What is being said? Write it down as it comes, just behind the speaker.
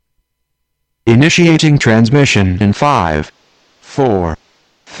Initiating transmission in 5, 4,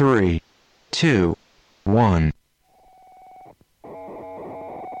 3, 2, 1.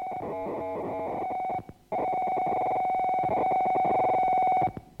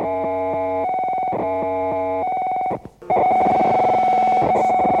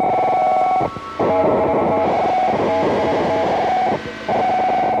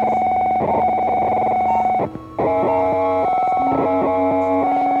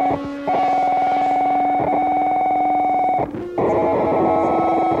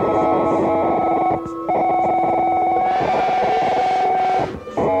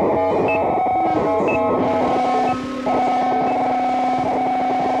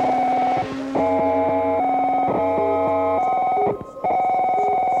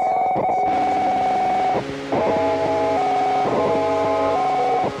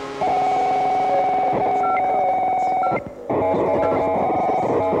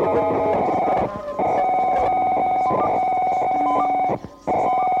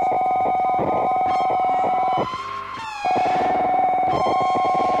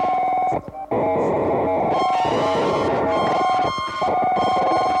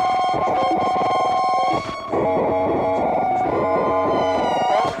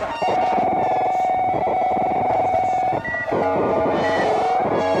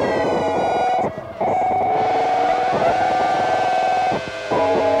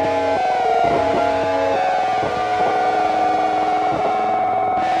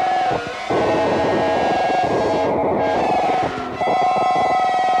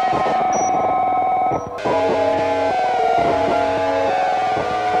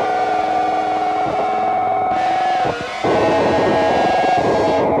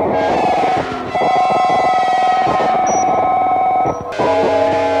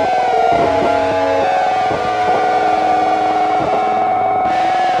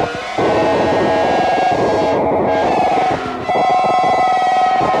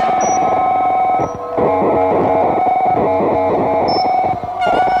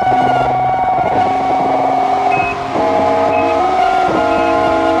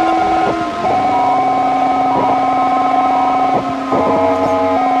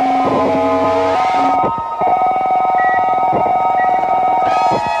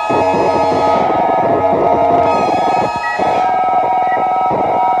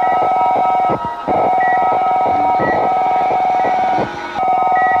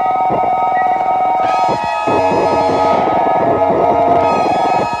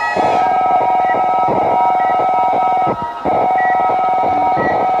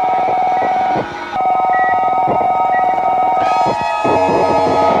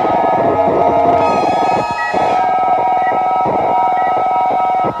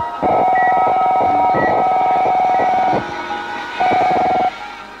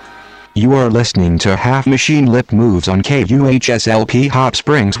 You are listening to Half Machine Lip Moves on KUHSLP Hot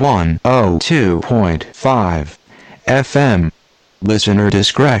Springs 102.5 FM. Listener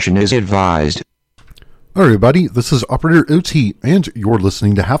discretion is advised. Hi everybody, this is Operator OT, and you're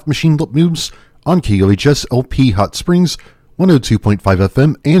listening to Half Machine Lip Moves on KUHSLP Hot Springs 102.5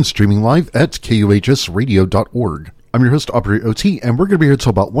 FM and streaming live at KUHSradio.org. I'm your host, Operator OT, and we're going to be here till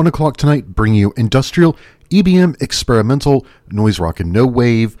about 1 o'clock tonight, bringing you industrial, EBM, experimental, noise rock and no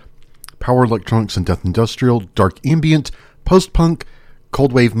wave, power electronics and death industrial, dark ambient, post-punk,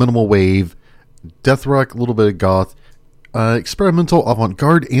 cold wave, minimal wave, death rock, a little bit of goth, experimental,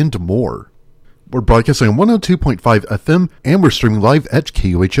 avant-garde, and more. We're broadcasting on 102.5 FM, and we're streaming live at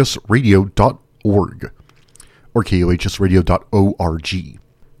KUHSradio.org or KUHSradio.org.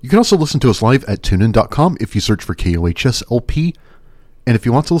 You can also listen to us live at tunein.com if you search for KUHSLP, and if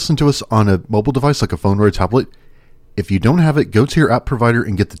you want to listen to us on a mobile device like a phone or a tablet, if you don't have it, go to your app provider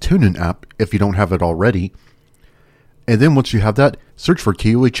and get the TuneIn app if you don't have it already. And then once you have that, search for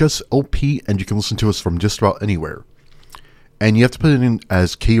KUHSLP and you can listen to us from just about anywhere. And you have to put it in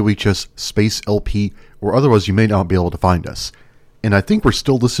as KUHS space LP, or otherwise you may not be able to find us. And I think we're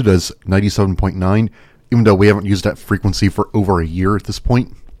still listed as 97.9, even though we haven't used that frequency for over a year at this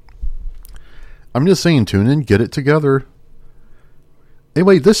point. I'm just saying, TuneIn, get it together.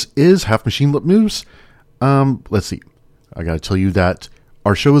 Anyway, this is Half Machine Lip Moves. Let's see. I gotta tell you that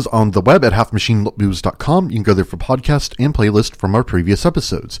our show is on the web at halfmachinelipmoves.com. You can go there for podcast and playlist from our previous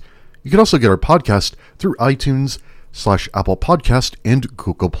episodes. You can also get our podcast through iTunes / Apple Podcast and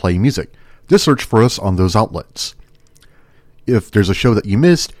Google Play Music. Just search for us on those outlets. If there's a show that you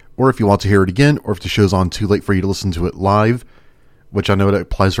missed, or if you want to hear it again, or if the show's on too late for you to listen to it live, which I know that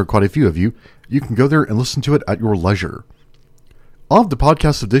applies for quite a few of you, you can go there and listen to it at your leisure. I'll have the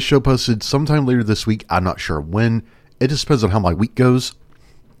podcast of this show posted sometime later this week. I'm not sure when. It just depends on how my week goes.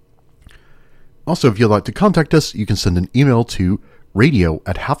 Also, if you'd like to contact us, you can send an email to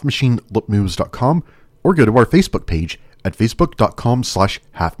radio@halfmachinelipmoves.com or go to our Facebook page at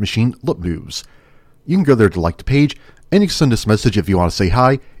facebook.com/halfmachinelipmoves. You can go there to like the page, and you can send us a message if you want to say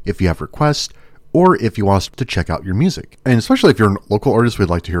hi, if you have requests, or if you want us to check out your music. And especially if you're a local artist, we'd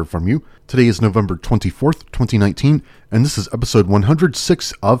like to hear from you. Today is November 24th, 2019, and this is episode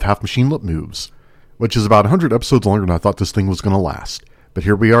 106 of Half Machine Lip Moves, which is about 100 episodes longer than I thought this thing was going to last. But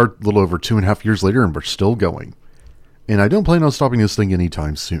here we are, a little over 2.5 years later, and we're still going. And I don't plan on stopping this thing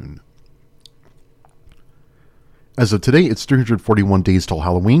anytime soon. As of today, it's 341 days till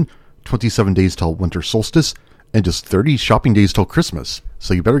Halloween, 27 days till winter solstice, and just 30 shopping days till Christmas.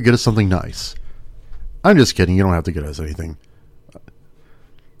 So you better get us something nice. I'm just kidding, you don't have to get us anything.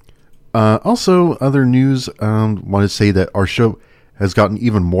 Also, other news, want to say that our show has gotten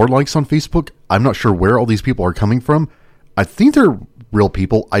even more likes on Facebook. I'm not sure where all these people are coming from. I think they're real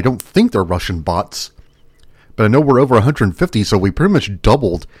people. I don't think they're Russian bots. But I know we're over 150, so we pretty much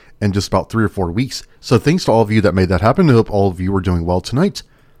doubled in just about 3 or 4 weeks. So thanks to all of you that made that happen. I hope all of you are doing well tonight.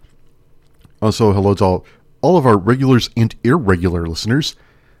 Also, hello to all of our regulars and irregular listeners.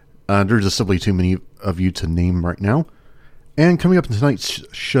 There's just simply too many of you to name right now. And coming up in tonight's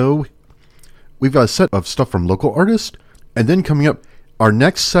show, we've got a set of stuff from local artists. And then coming up, our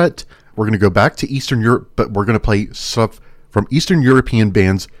next set, we're going to go back to Eastern Europe, but we're going to play stuff from Eastern European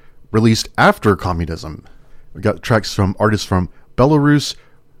bands released after communism. We've got tracks from artists from Belarus,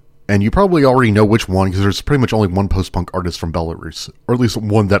 and you probably already know which one, because there's pretty much only one post-punk artist from Belarus, or at least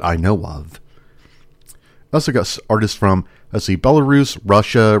one that I know of. I also got artists from, Belarus,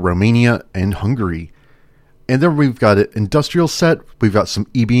 Russia, Romania, and Hungary. And then we've got an industrial set, we've got some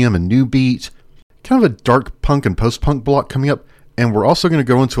EBM and new beat, kind of a dark punk and post-punk block coming up, and we're also going to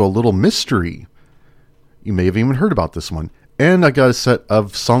go into a little mystery. You may have even heard about this one. And I got a set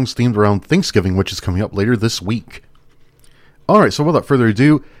of songs themed around Thanksgiving, which is coming up later this week. Alright, so without further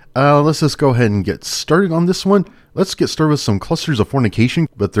ado, let's just go ahead and get started on this one. Let's get started with some Clusters of Fornication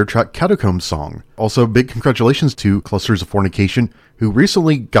with their track Catacombs Song. Also, big congratulations to Clusters of Fornication, who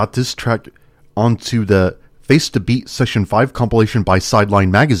recently got this track onto the Face to Beat Session 5 compilation by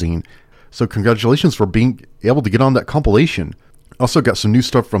Sideline Magazine. So congratulations for being able to get on that compilation. Also got some new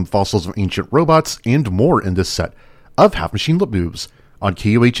stuff from Fossils of Ancient Robots and more in this set of Half Machine Lip Moves on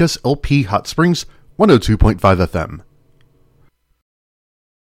KUHS LP Hot Springs 102.5 FM.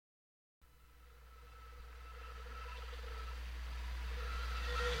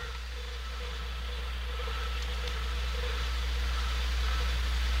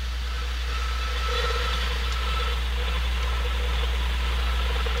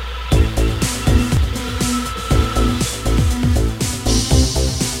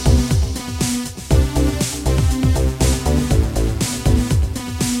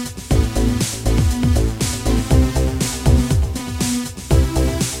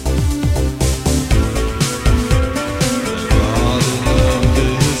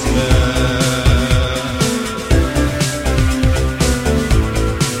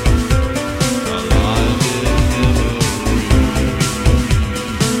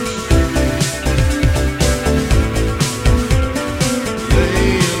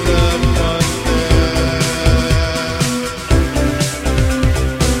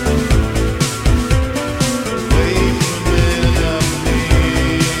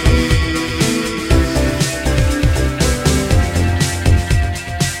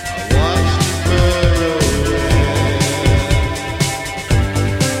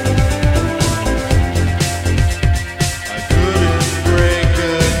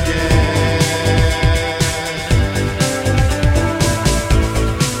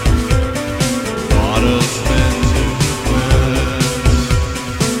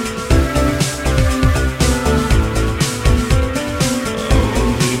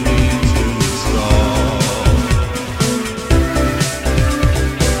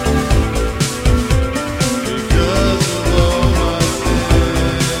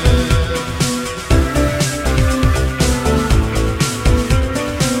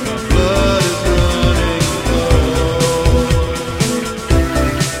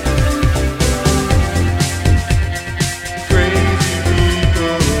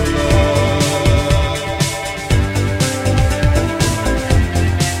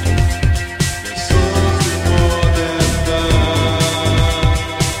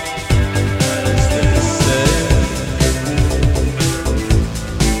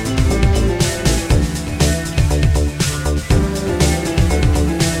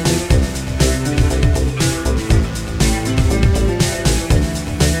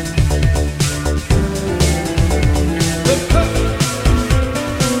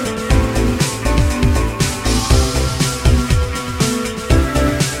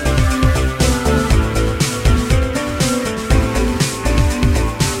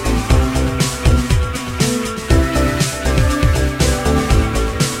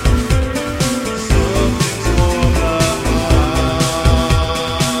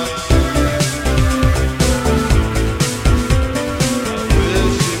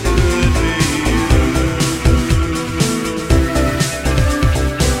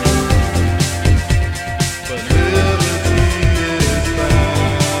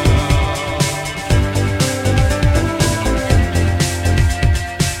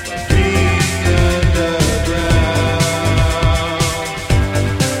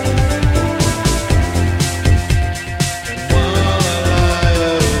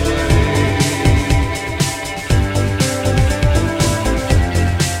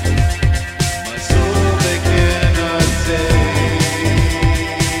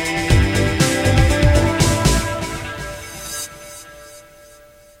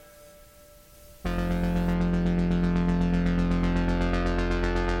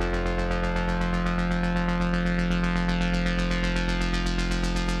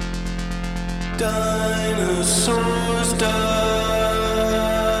 Dinosaurs die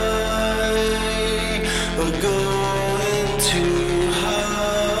or go into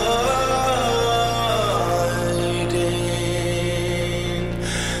hiding.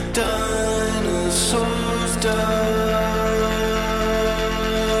 Dinosaurs die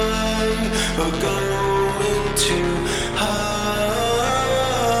or go into hiding.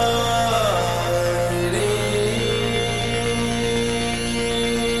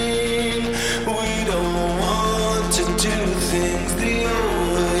 We don't want to do things the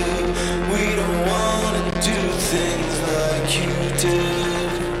old way. We don't want to do things like you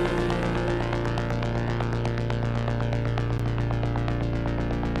did.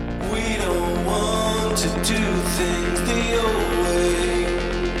 We don't want to do things the old way.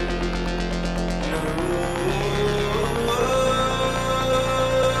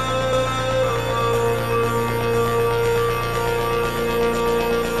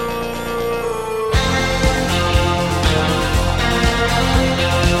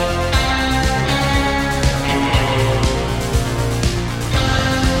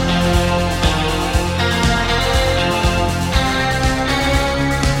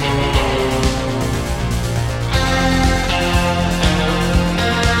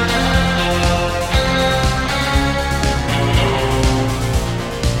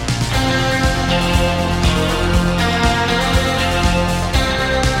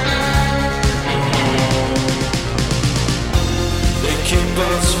 They keep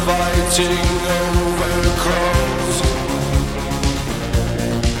us fighting over crows.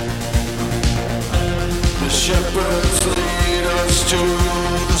 The shepherds lead us to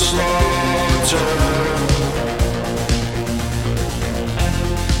the slaughter.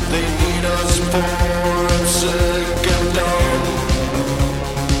 They need us poor and sick and dumb.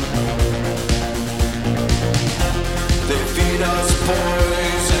 They feed us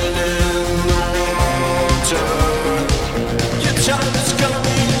poison in the water. Your time is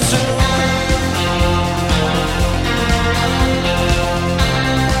coming soon.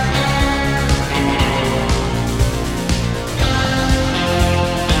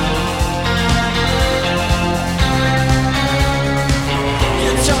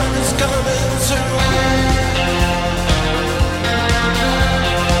 Your time is coming soon.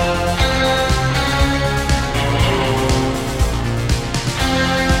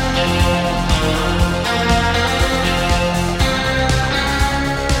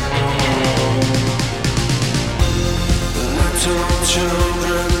 Little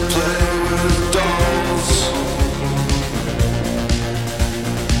children play with dolls.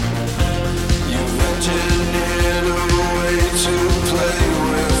 You've engineered a way to play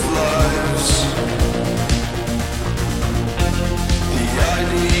with lives. The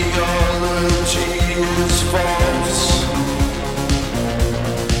ideology is false.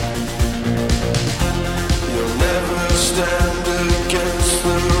 You'll never stand against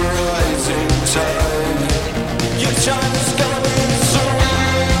the rising tide. Your time is coming soon.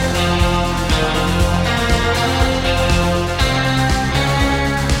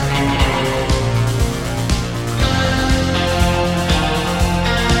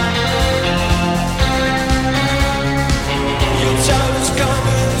 Your time is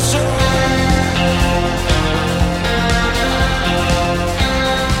coming soon.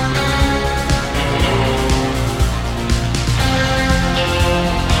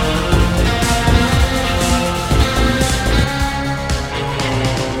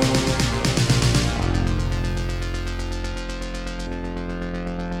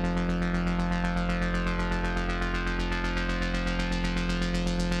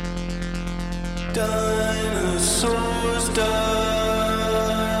 Dinosaurs die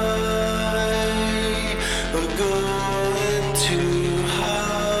or go into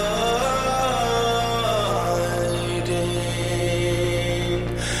hiding.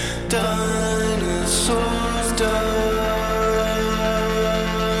 Dinosaurs die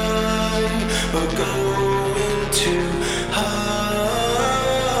or go into hiding.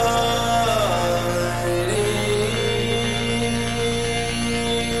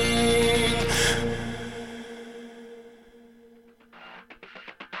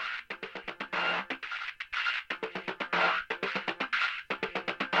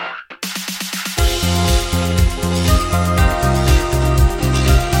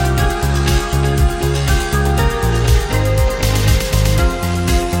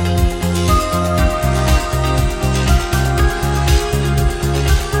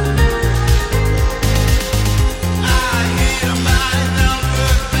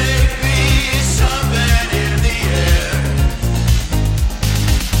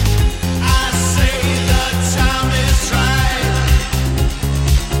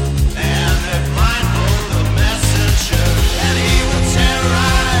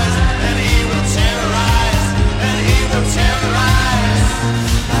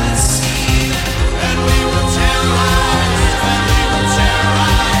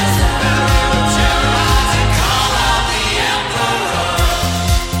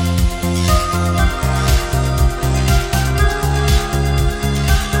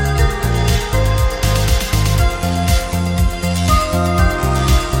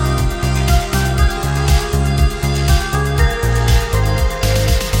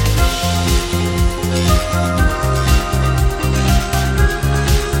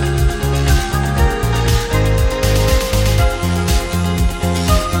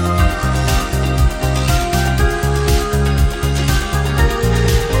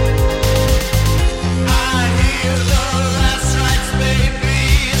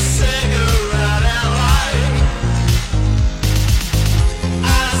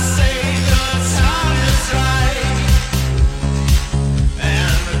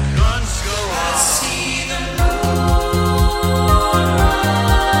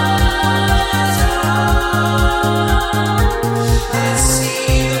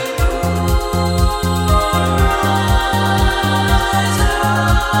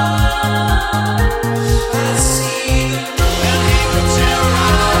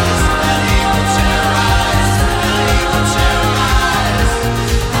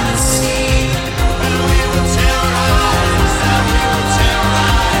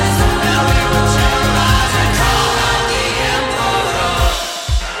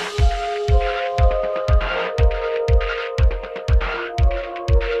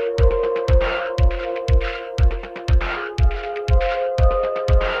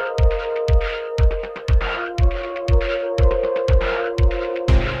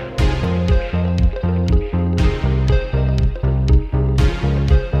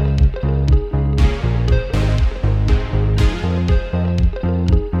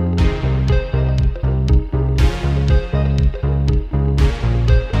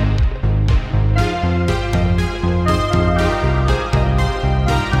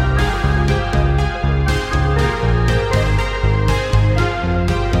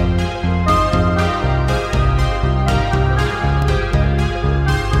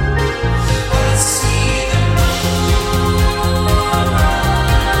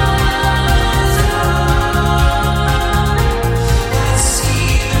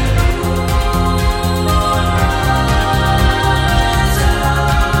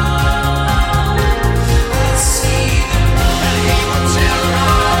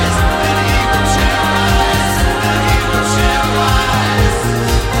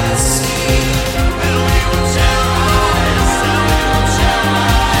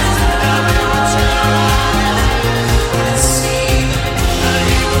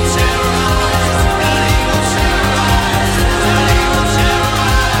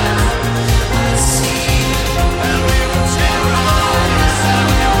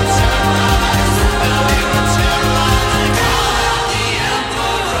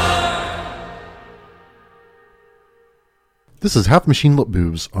 This is Half Machine Lip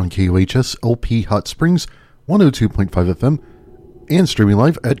Moves on KUHS LP Hot Springs 102.5 FM and streaming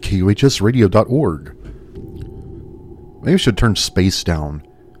live at KUHSradio.org. Maybe I should turn space down.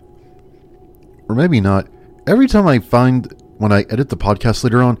 Or maybe not. Every time when I edit the podcast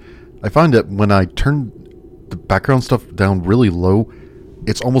later on, I find that when I turn the background stuff down really low,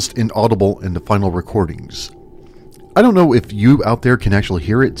 it's almost inaudible in the final recordings. I don't know if you out there can actually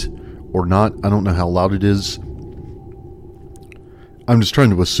hear it or not. I don't know how loud it is. I'm just trying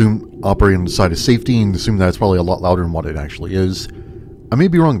to assume, operate on the side of safety, and assume that it's probably a lot louder than what it actually is. I may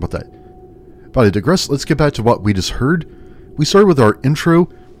be wrong about that. But I digress. Let's get back to what we just heard. We started with our intro,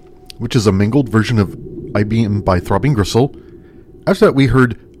 which is a mingled version of IBM by Throbbing Gristle. After that, we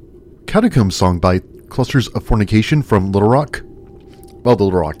heard Catacomb Song by Clusters of Fornication from Little Rock. Well, the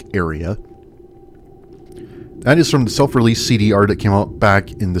Little Rock area. That is from the self-released CDR that came out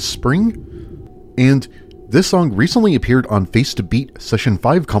back in the spring. And this song recently appeared on Face to Beat Session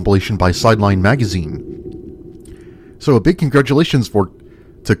 5 compilation by Sideline Magazine. So a big congratulations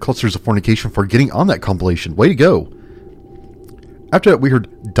to Clusters of Fornication for getting on that compilation. Way to go! After that, we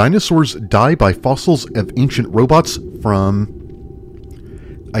heard Dinosaurs Die by Fossils of Ancient Robots from...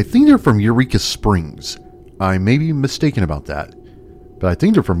 I think they're from Eureka Springs. I may be mistaken about that, but I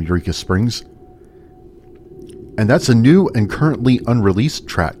think they're from Eureka Springs. And that's a new and currently unreleased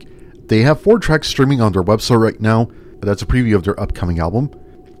track. They have 4 tracks streaming on their website right now. That's a preview of their upcoming album.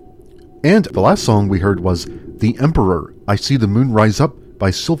 And the last song we heard was The Emperor, I See the Moon Rise Up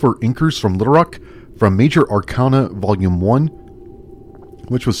by Silver Inkers from Little Rock from Major Arcana Volume 1,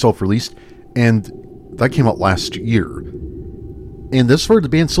 which was self-released, and that came out last year. And this for the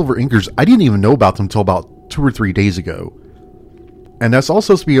band Silver Inkers, I didn't even know about them until about 2 or 3 days ago. And that's all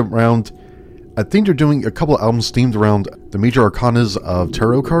supposed to be around... I think they're doing a couple of albums themed around the major arcanas of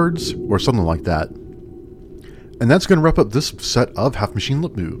tarot cards, or something like that. And that's going to wrap up this set of Half Machine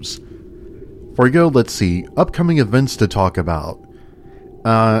Lip Moves. Before we go, let's see. Upcoming events to talk about.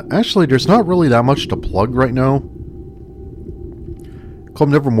 Actually, there's not really that much to plug right now. Club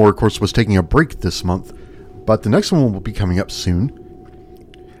Nevermore, of course, was taking a break this month, but the next one will be coming up soon.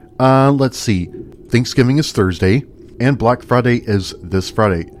 Let's see. Thanksgiving is Thursday, and Black Friday is this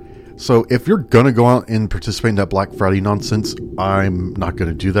Friday. So if you're going to go out and participate in that Black Friday nonsense, I'm not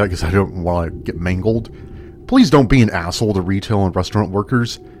going to do that because I don't want to get mangled. Please don't be an asshole to retail and restaurant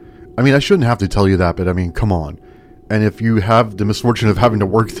workers. I mean, I shouldn't have to tell you that, but I mean, come on. And if you have the misfortune of having to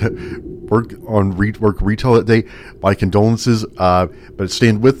work retail that day, my condolences, but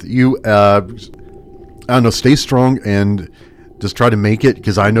stand with you. I don't know, stay strong and just try to make it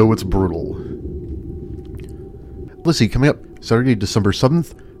because I know it's brutal. Let's see, coming up Saturday, December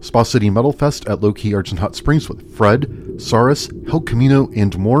 7th, Spa City Metal Fest at Low Key Arts in Hot Springs with Fred, Saris, Hell Camino,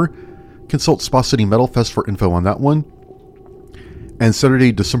 and more. Consult Spa City Metal Fest for info on that one. And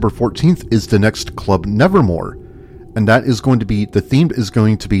Saturday, December 14th is the next Club Nevermore. And that is going to be, the theme is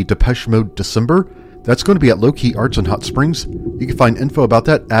going to be Depeche Mode December. That's going to be at Low Key Arts in Hot Springs. You can find info about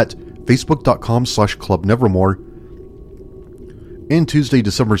that at facebook.com/Club Nevermore. And Tuesday,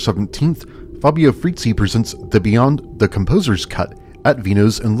 December 17th, Fabio Frizzi presents the Beyond the Composer's Cut at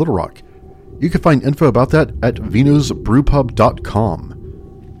Vino's in Little Rock. You can find info about that at vinosbrewpub.com.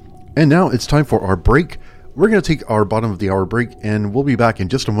 And now it's time for our break. We're going to take our bottom of the hour break, and we'll be back in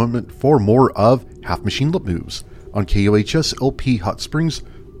just a moment for more of Half Machine Lip Moves on KUHS LP Hot Springs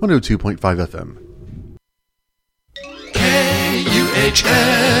 102.5 FM.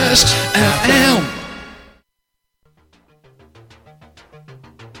 KUHS FM.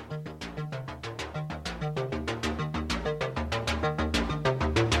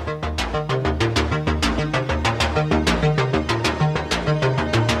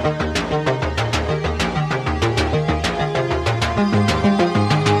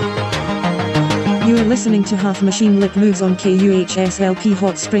 Listening to Half Machine Lip Moves on KUHS LP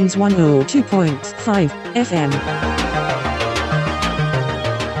Hot Springs 102.5 FM.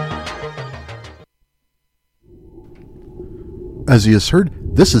 As you just heard,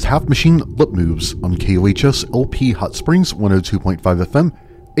 this is Half Machine Lip Moves on KUHS LP Hot Springs 102.5 FM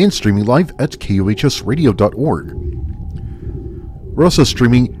and streaming live at KUHSradio.org. We're also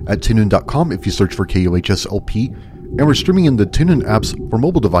streaming at TuneIn.com if you search for KUHS LP, and we're streaming in the TuneIn apps for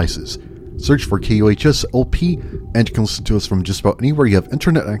mobile devices. Search for KUHS LP, and you can listen to us from just about anywhere you have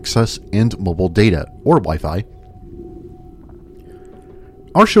internet access and mobile data, or Wi-Fi.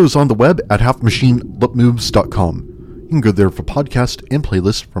 Our show is on the web at halfmachinelipmoves.com. You can go there for podcast and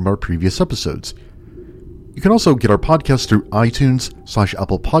playlist from our previous episodes. You can also get our podcast through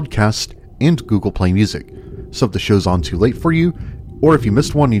iTunes/Apple Podcast and Google Play Music. So if the show's on too late for you, or if you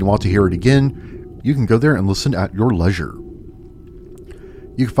missed one and you want to hear it again, you can go there and listen at your leisure.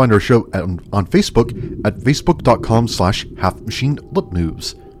 You can find our show on Facebook at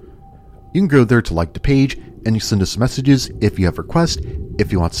facebook.com/halfmachinelipmoves. You can go there to like the page, and you send us messages if you have requests,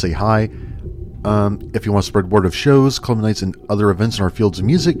 if you want to say hi, if you want to spread word of shows, club nights, and other events in our fields of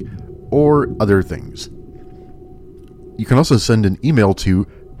music, or other things. You can also send an email to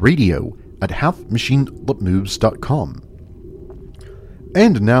radio@halfmachinelipmoves.com.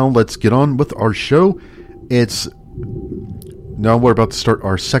 And now let's get on with our show. Now we're about to start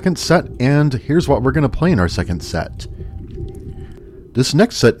our second set, and here's what we're going to play in our second set. This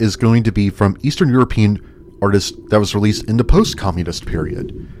next set is going to be from Eastern European artist that was released in the post-communist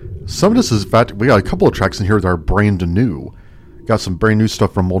period. Some of this is, in fact, we got a couple of tracks in here that are brand new. Got some brand new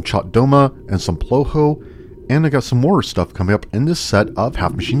stuff from Molchat Doma and some Ploho, and I got some more stuff coming up in this set of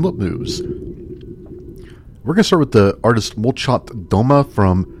Half Machine Lip Moves. We're going to start with the artist Molchat Doma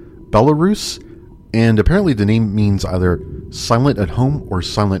from Belarus, and apparently the name means either silent at home or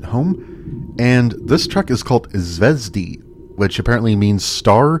silent home, and this track is called Zvezdi, which apparently means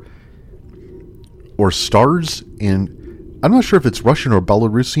star or stars, and I'm not sure if it's Russian or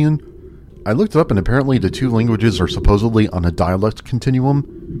Belarusian. I looked it up, and apparently the two languages are supposedly on a dialect continuum.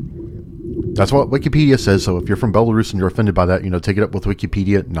 That's what Wikipedia says, so if you're from Belarus and you're offended by that, take it up with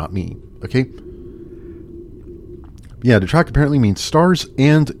Wikipedia, not me, okay? Yeah, the track apparently means stars,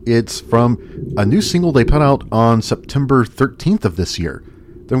 and it's from a new single they put out on September 13th of this year.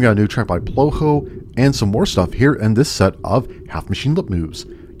 Then we got a new track by Ploho, and some more stuff here in this set of Half Machine Lip Moves.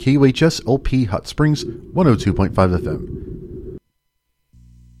 KUHS LP Hot Springs 102.5 FM.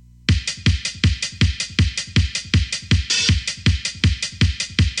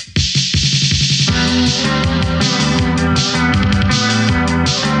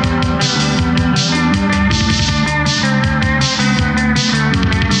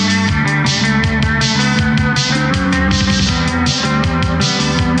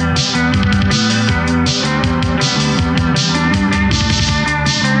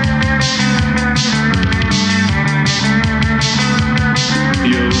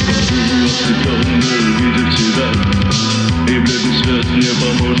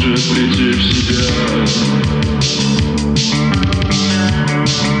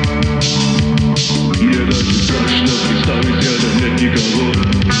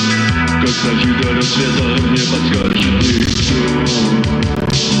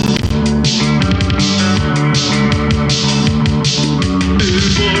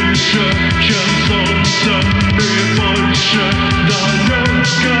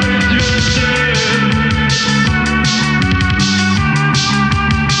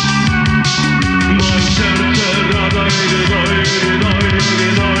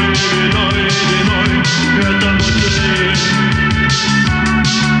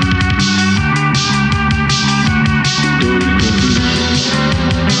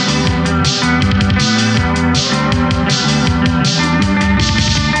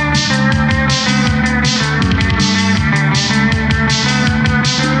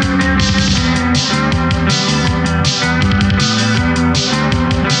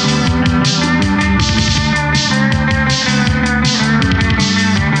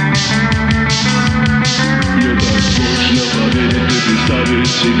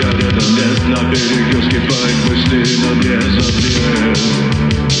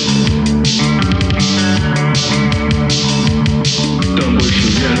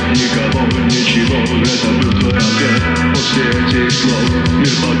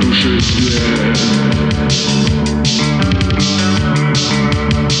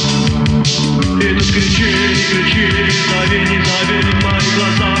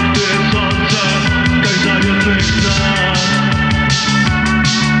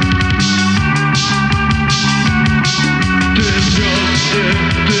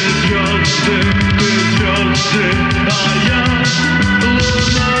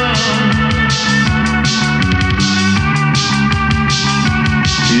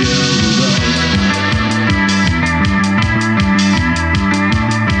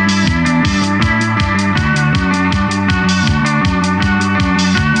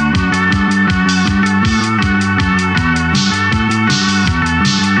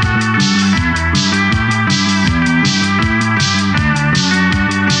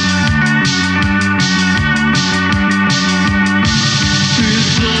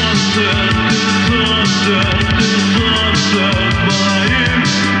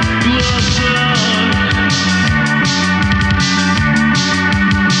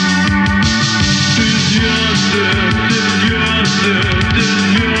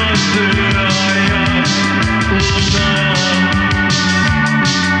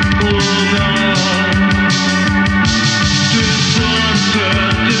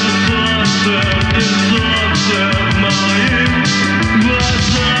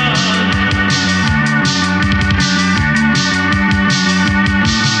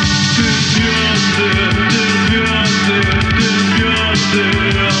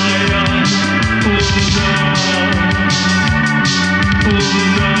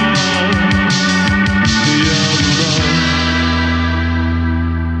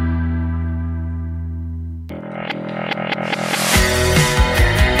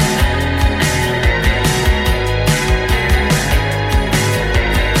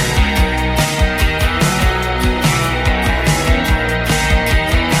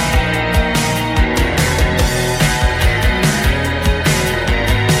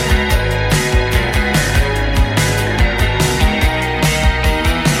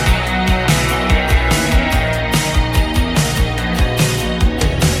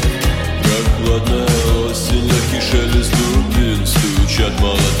 стучат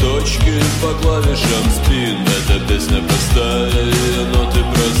молоточки по клавишам спин. Эта песня простая, ее ноты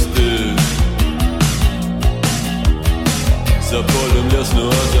просты. За полем лес, ну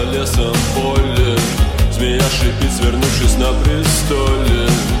а за лесом поле. Змея шипит, свернувшись на престоле.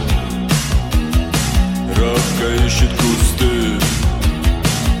 Робко ищет кусты.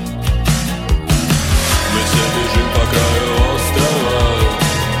 Мы все бежим по краю острова.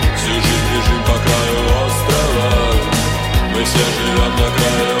 Всю жизнь бежим по краю острова. Мы все живем на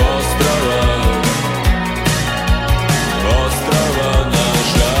краю острова. Острова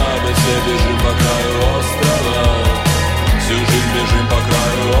ножа. Мы все бежим по краю острова. Всю жизнь бежим по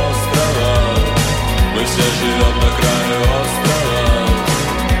краю острова. Мы все живем на краю острова.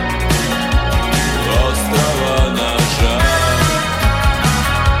 Острова ножа.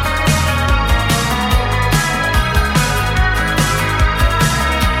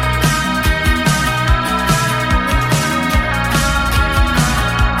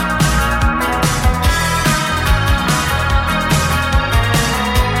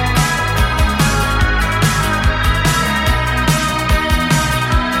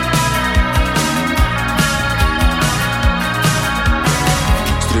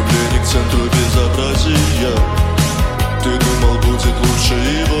 Центру безобразия. Ты думал, будет лучше,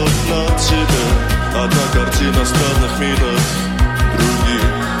 и вот на тебе одна картина странных минах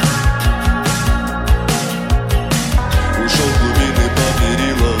других. Ушел в глубины по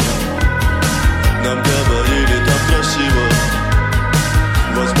перилам. Нам говорили так красиво.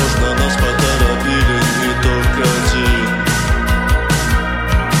 Возможно, нас поторопили не только один.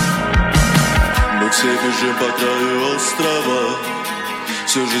 Мы все бежим по краю острова.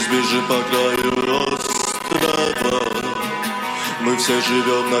 Всю жизнь бежим по краю острова. Мы все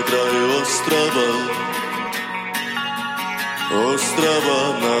живем на краю острова. Острова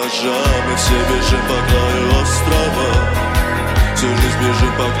ножа. Мы все бежим по краю острова. Всю жизнь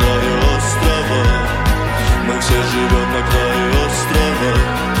бежим по краю острова. Мы все живем на краю острова.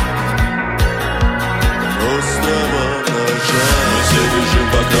 Острова ножа. Мы все бежим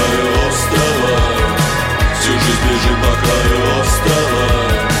по краю острова. Всю жизнь бежим по краю острова.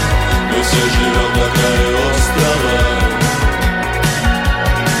 Мы все живем на краю острова.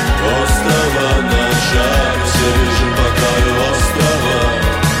 Острова ножа. Мы все бежим по краю острова.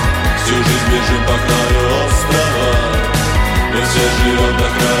 Всю жизнь бежим по краю острова. Мы все живем на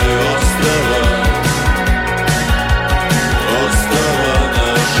краю острова. Острова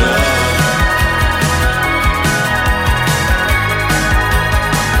ножа.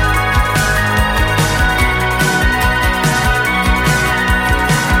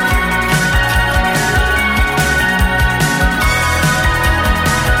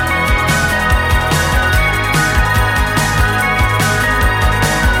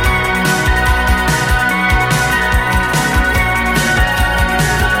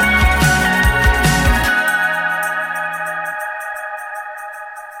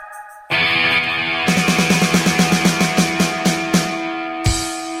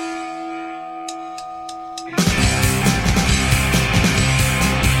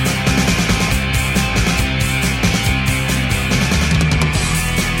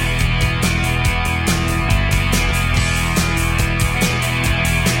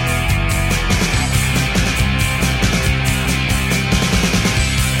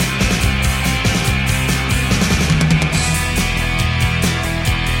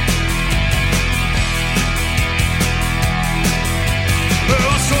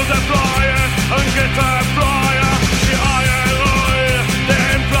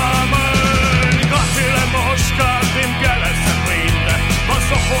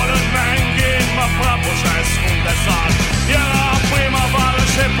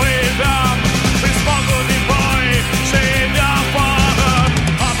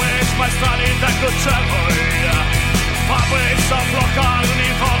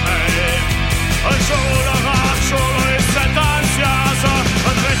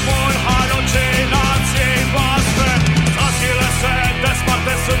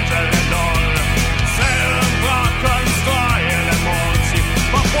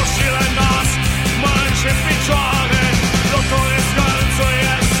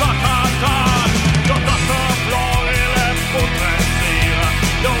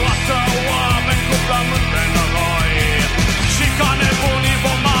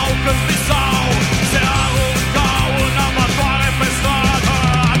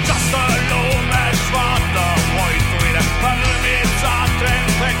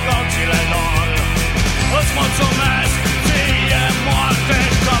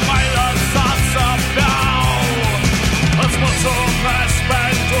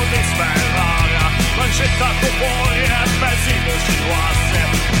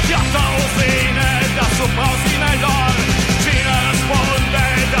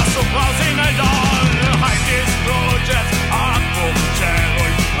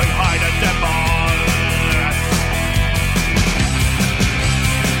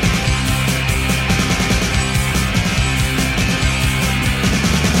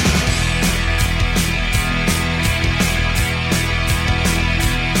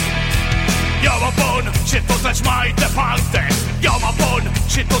 bun și tu treci mai departe. Eu mă bun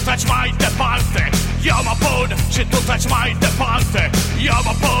și tu treci mai departe. Eu mă bun și tu treci mai departe. Eu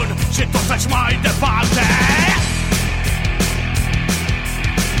mă bun și tu treci mai departe.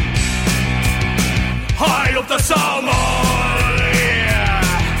 Hai luptă sau mor, yeah.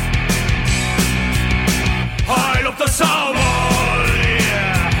 Hai luptă sau mor,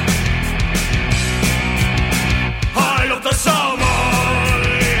 yeah. Hai luptă sau mor,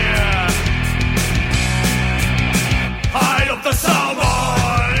 yeah. Hai luptă sau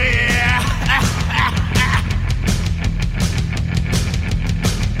mor, yeah.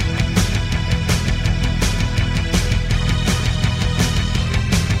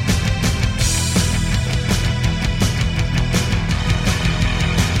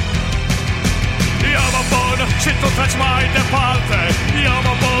 Și tu treci mai departe. Eu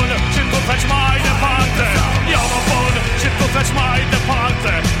mă bun și tu treci mai departe. Eu mă bun și tu treci mai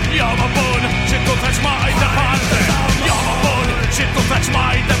departe. Eu mă bun și tu treci mai departe. Eu mă bun și tu treci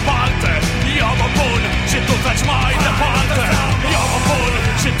mai departe. Eu mă bun și tu treci mai departe. Eu mă bun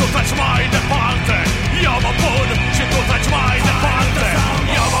și tu treci mai departe. Eu mă bun și tu treci mai departe.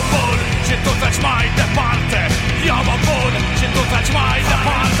 Eu mă bun și tu treci mai departe. Eu mă bun și tu treci mai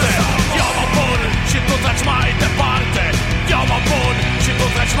departe. Eu mă bun și tu treci mai departe. Eu mă bun și tu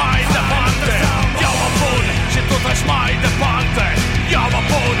treci mai departe. Eu mă bun și tu treci mai departe. Eu mă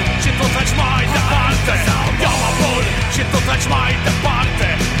bun și tu treci mai departe. Eu mă bun și tu treci mai departe.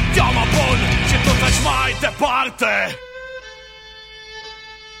 Eu mă bun și tu treci mai departe.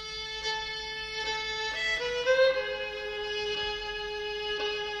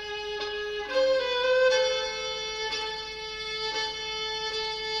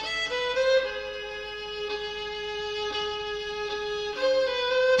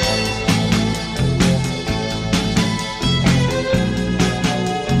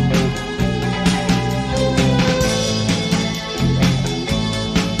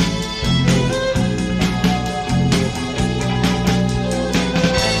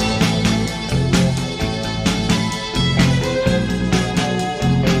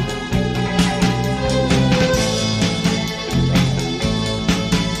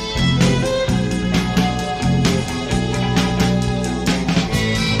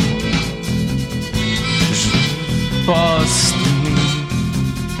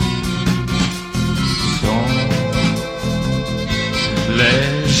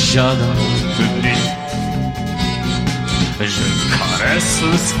 jardin public. Je caresse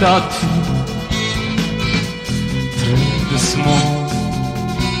le statut très doucement.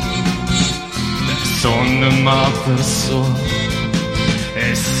 Personne ne m'aperçoit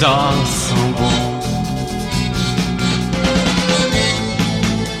et ça sent bon.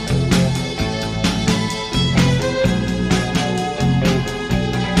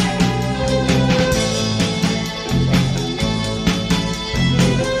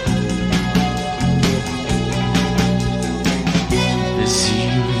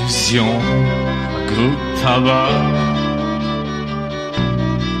 Gros tabac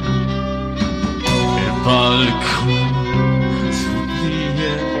et balcon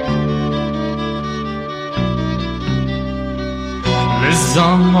oublié. Les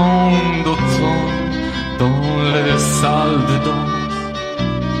amants d'automne dans les salles de danse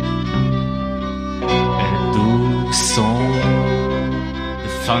et doux son de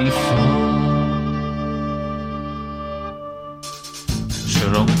fanfare. Je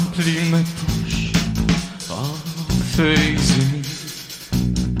remplis mes poches par feuilles humides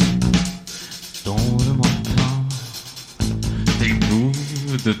dans le matin, des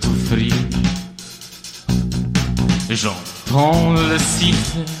bouts de tout frit. J'entends le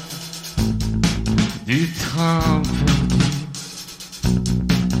sifflet du train perdu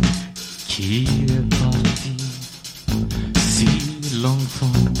qui est parti si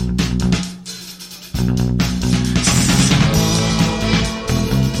longtemps.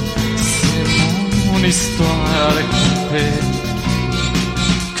 Mon histoire à raconter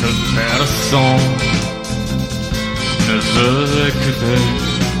que personne ne veut écouter.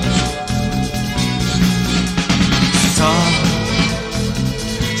 Ça,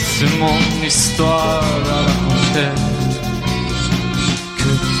 c'est mon histoire à raconter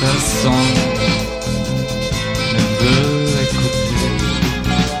que personne ne veut écouter.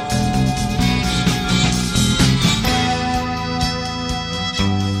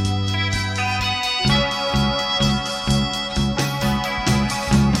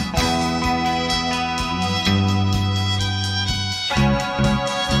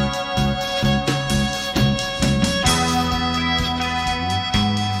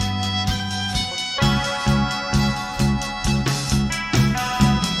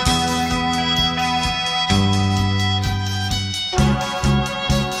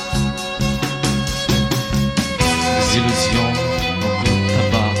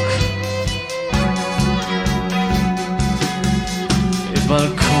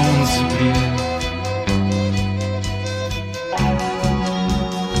 balcons oubliés.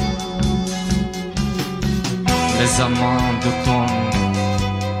 Les amants d'automne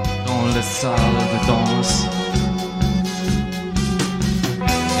dans les salles de danse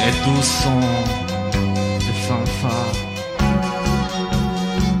et doux sons de fanfare.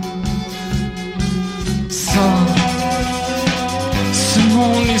 Ça, c'est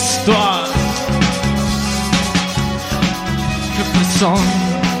mon histoire que personne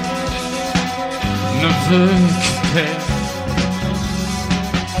ne veut quitter.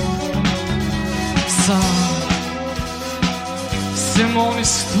 Ça, c'est mon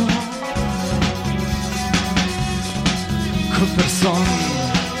histoire que personne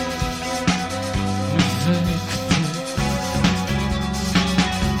ne veut quitter.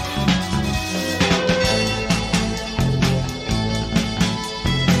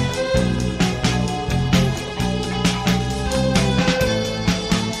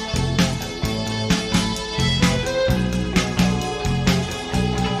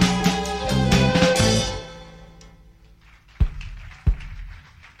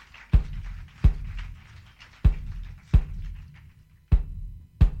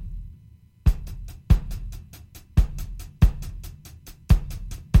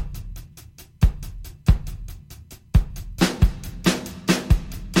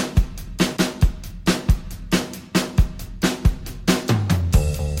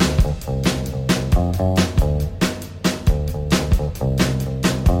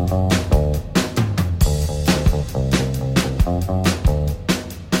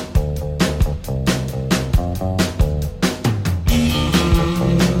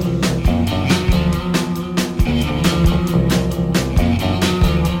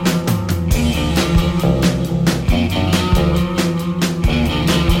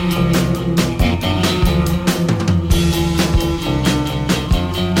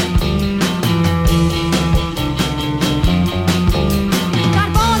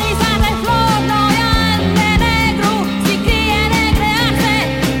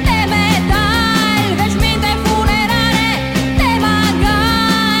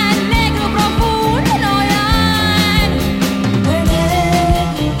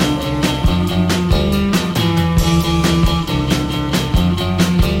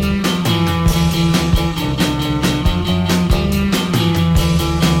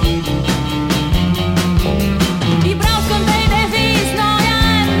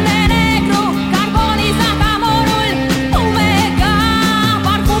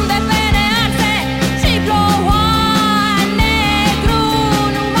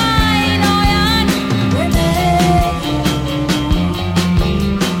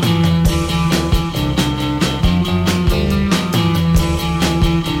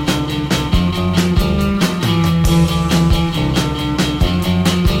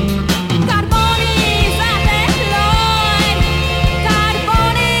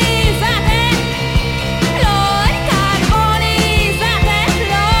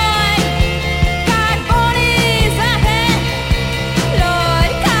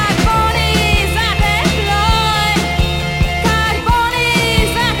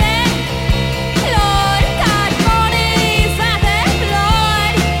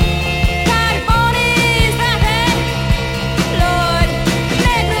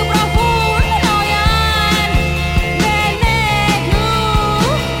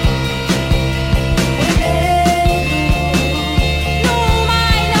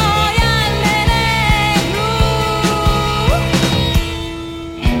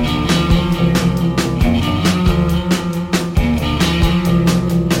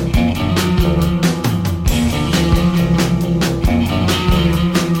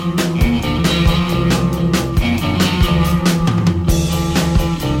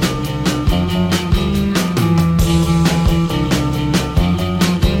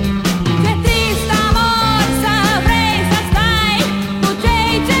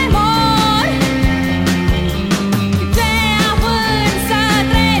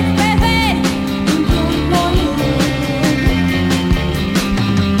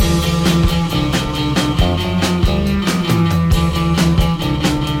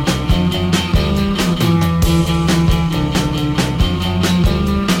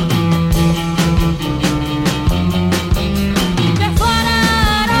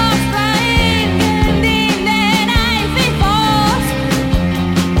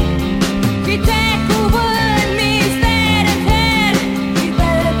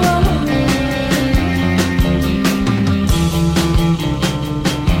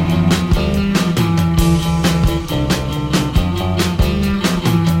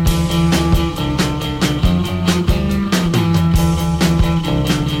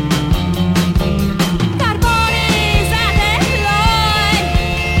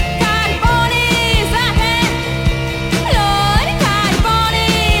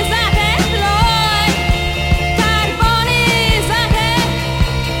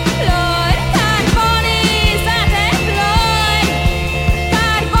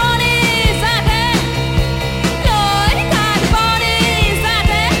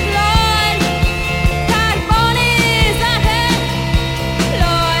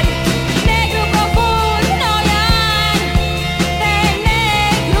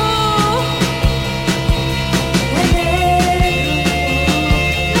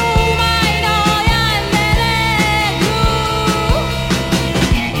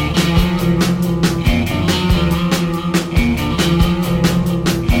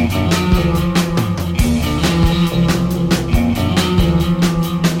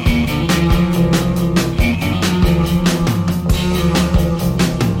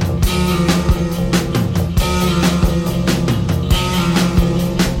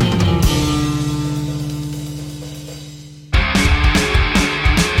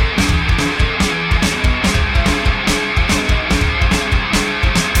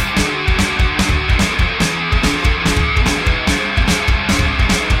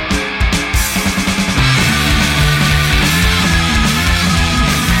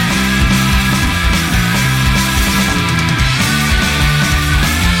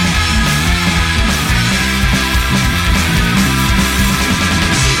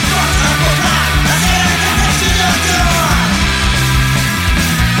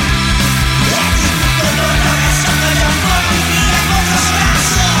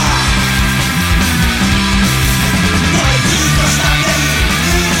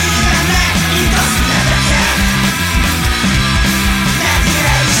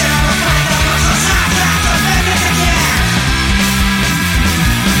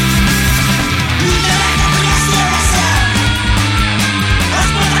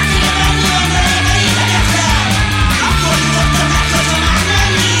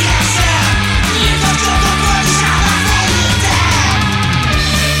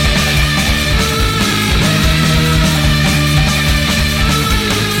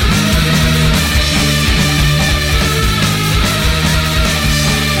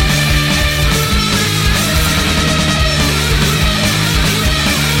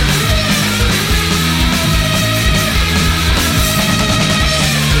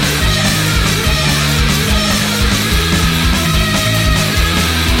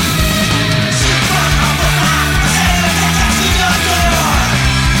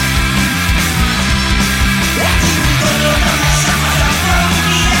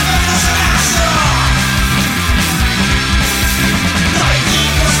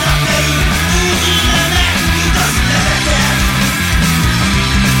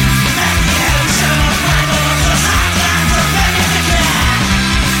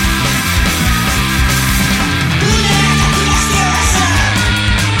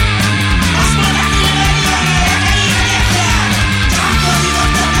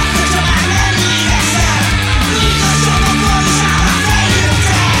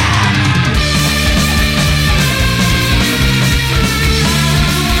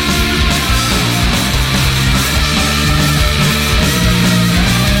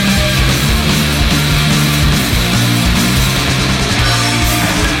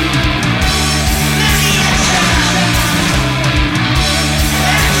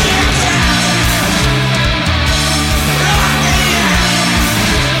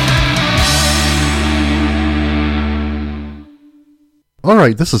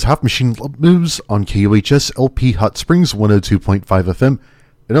 Alright, this is Half Machine Lip Moves on KUHS LP Hot Springs 102.5 FM.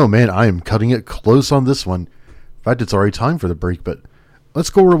 And oh man, I am cutting it close on this one. In fact, it's already time for the break, but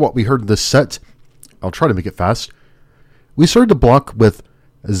let's go over what we heard in this set. I'll try to make it fast. We started the block with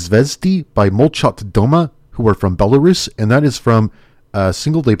Zvezdi by Molchat Doma, who are from Belarus, and that is from a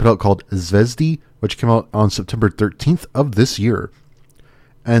single they put out called Zvezdi, which came out on September 13th of this year.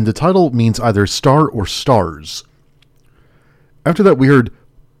 And the title means either star or stars. After that, we heard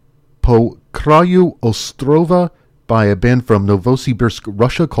Po Kraju Ostrova by a band from Novosibirsk,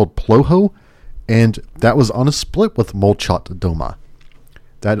 Russia called Ploho, and that was on a split with Molchat Doma.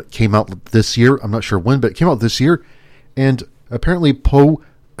 That came out this year. I'm not sure when, but it came out this year. And apparently Po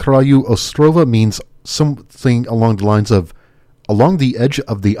Kraju Ostrova means something along the lines of along the edge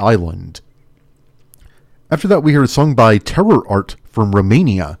of the island. After that, we heard a song by Terror Art from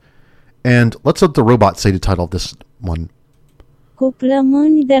Romania. And let's let the robot say the title of this one. Cu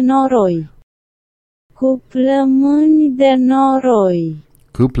plămâni de noroi. Cu plămâni de noroi.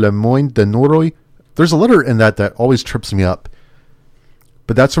 Cu plămâni de noroi. There's a letter in that always trips me up.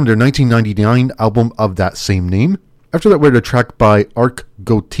 But that's from their 1999 album of that same name. After that, we had a track by Arc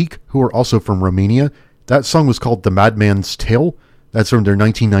Gotique, who are also from Romania. That song was called The Madman's Tale. That's from their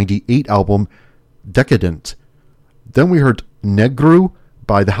 1998 album, Decadent. Then we heard Negru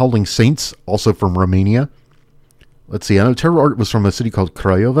by The Howling Saints, also from Romania. Let's see, I know Terror Art was from a city called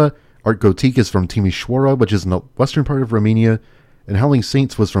Craiova. Art Gotique is from Timișoara, which is in the western part of Romania. And Howling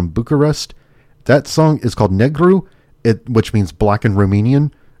Saints was from Bucharest. That song is called Negru, which means black in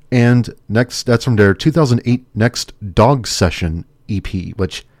Romanian. And next, that's from their 2008 Next Dog Session EP,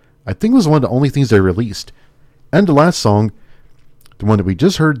 which I think was one of the only things they released. And the last song, the one that we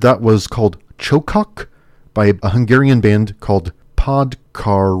just heard, that was called Chokok by a Hungarian band called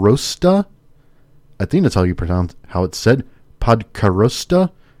Podkarosta. I think that's how you pronounce how it's said.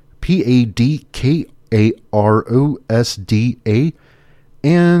 Podkarosta. Padkarosda.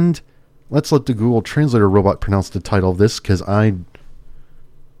 And let's let the Google Translator robot pronounce the title of this, because I...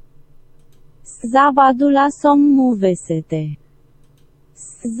 Zavadula somuvesete.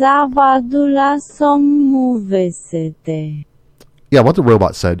 Zavadula somuvesete. Yeah, what the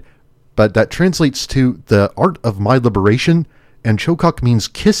robot said. But that translates to the art of my liberation, and Chokok means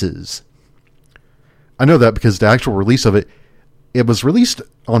kisses. I know that because the actual release of it, it was released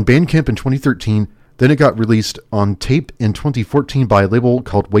on Bandcamp in 2013, then it got released on tape in 2014 by a label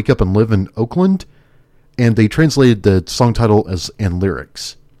called Wake Up and Live in Oakland, and they translated the song title as and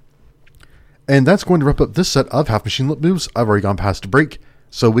lyrics. And that's going to wrap up this set of Half Machine Lip Moves. I've already gone past a break,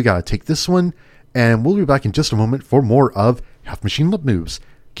 so we gotta take this one, and we'll be back in just a moment for more of Half Machine Lip Moves,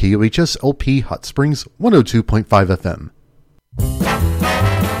 KUHS LP Hot Springs 102.5 FM.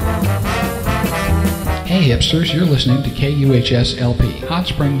 Hey hipsters, you're listening to KUHS LP, Hot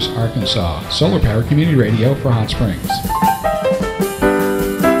Springs, Arkansas, solar powered community radio for Hot Springs.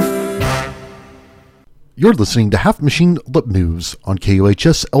 You're listening to Half Machine Lip Moves on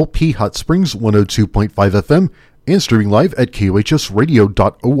KUHS LP Hot Springs 102.5 FM and streaming live at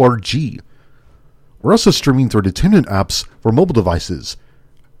KUHSradio.org. We're also streaming through the TuneIn apps for mobile devices.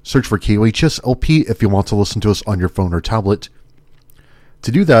 Search for KUHS LP if you want to listen to us on your phone or tablet.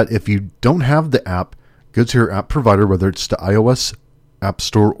 To do that, if you don't have the app, go to your app provider, whether it's the iOS App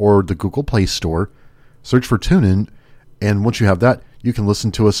Store or the Google Play Store. Search for TuneIn, and once you have that, you can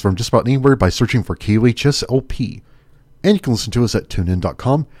listen to us from just about anywhere by searching for KUHS LP. And you can listen to us at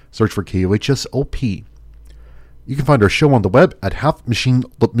tunein.com. Search for KUHS LP. You can find our show on the web at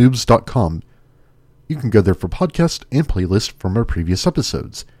halfmachinelipmoves.com. You can go there for podcasts and playlists from our previous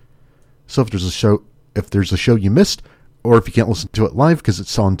episodes. So if there's a show you missed, or if you can't listen to it live because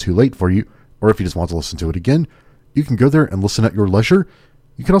it's on too late for you, or if you just want to listen to it again, you can go there and listen at your leisure.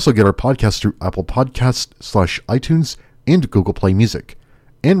 You can also get our podcast through Apple Podcasts /iTunes and Google Play Music.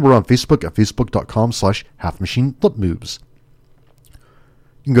 And we're on Facebook at facebook.com/halfmachinelipmoves.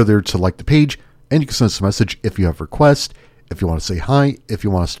 You can go there to like the page, and you can send us a message if you have requests, if you want to say hi, if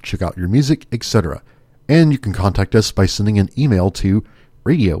you want us to check out your music, etc. And you can contact us by sending an email to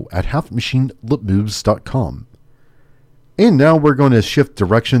radio@halfmachinelipmoves.com. And now we're going to shift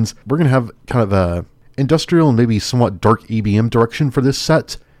directions. We're going to have kind of a industrial and maybe somewhat dark EBM direction for this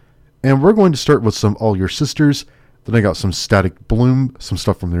set. And we're going to start with some All Your Sisters. Then I got some Static Bloom, some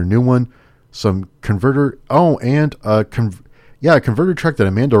stuff from their new one, some Converter. Oh, and a Converter track that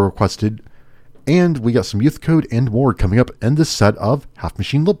Amanda requested. And we got some Youth Code and more coming up in this set of Half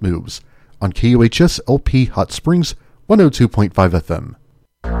Machine Lip Moves on KUHS LP Hot Springs 102.5 FM.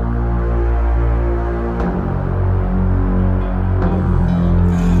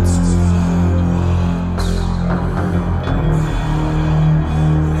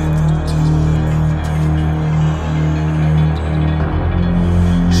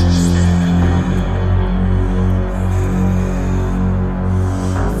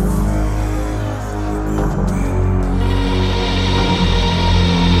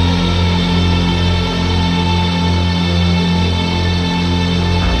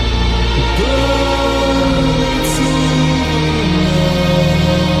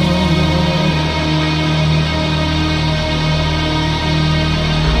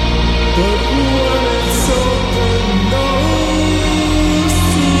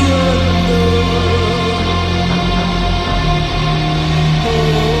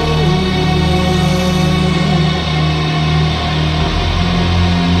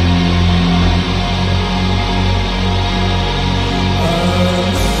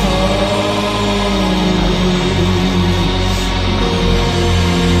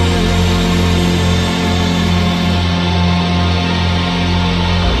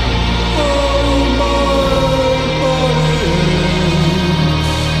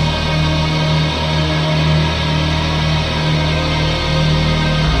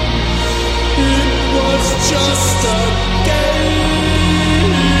 just a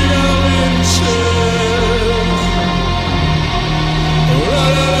gate of inches.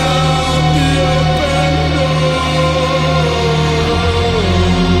 Let out the open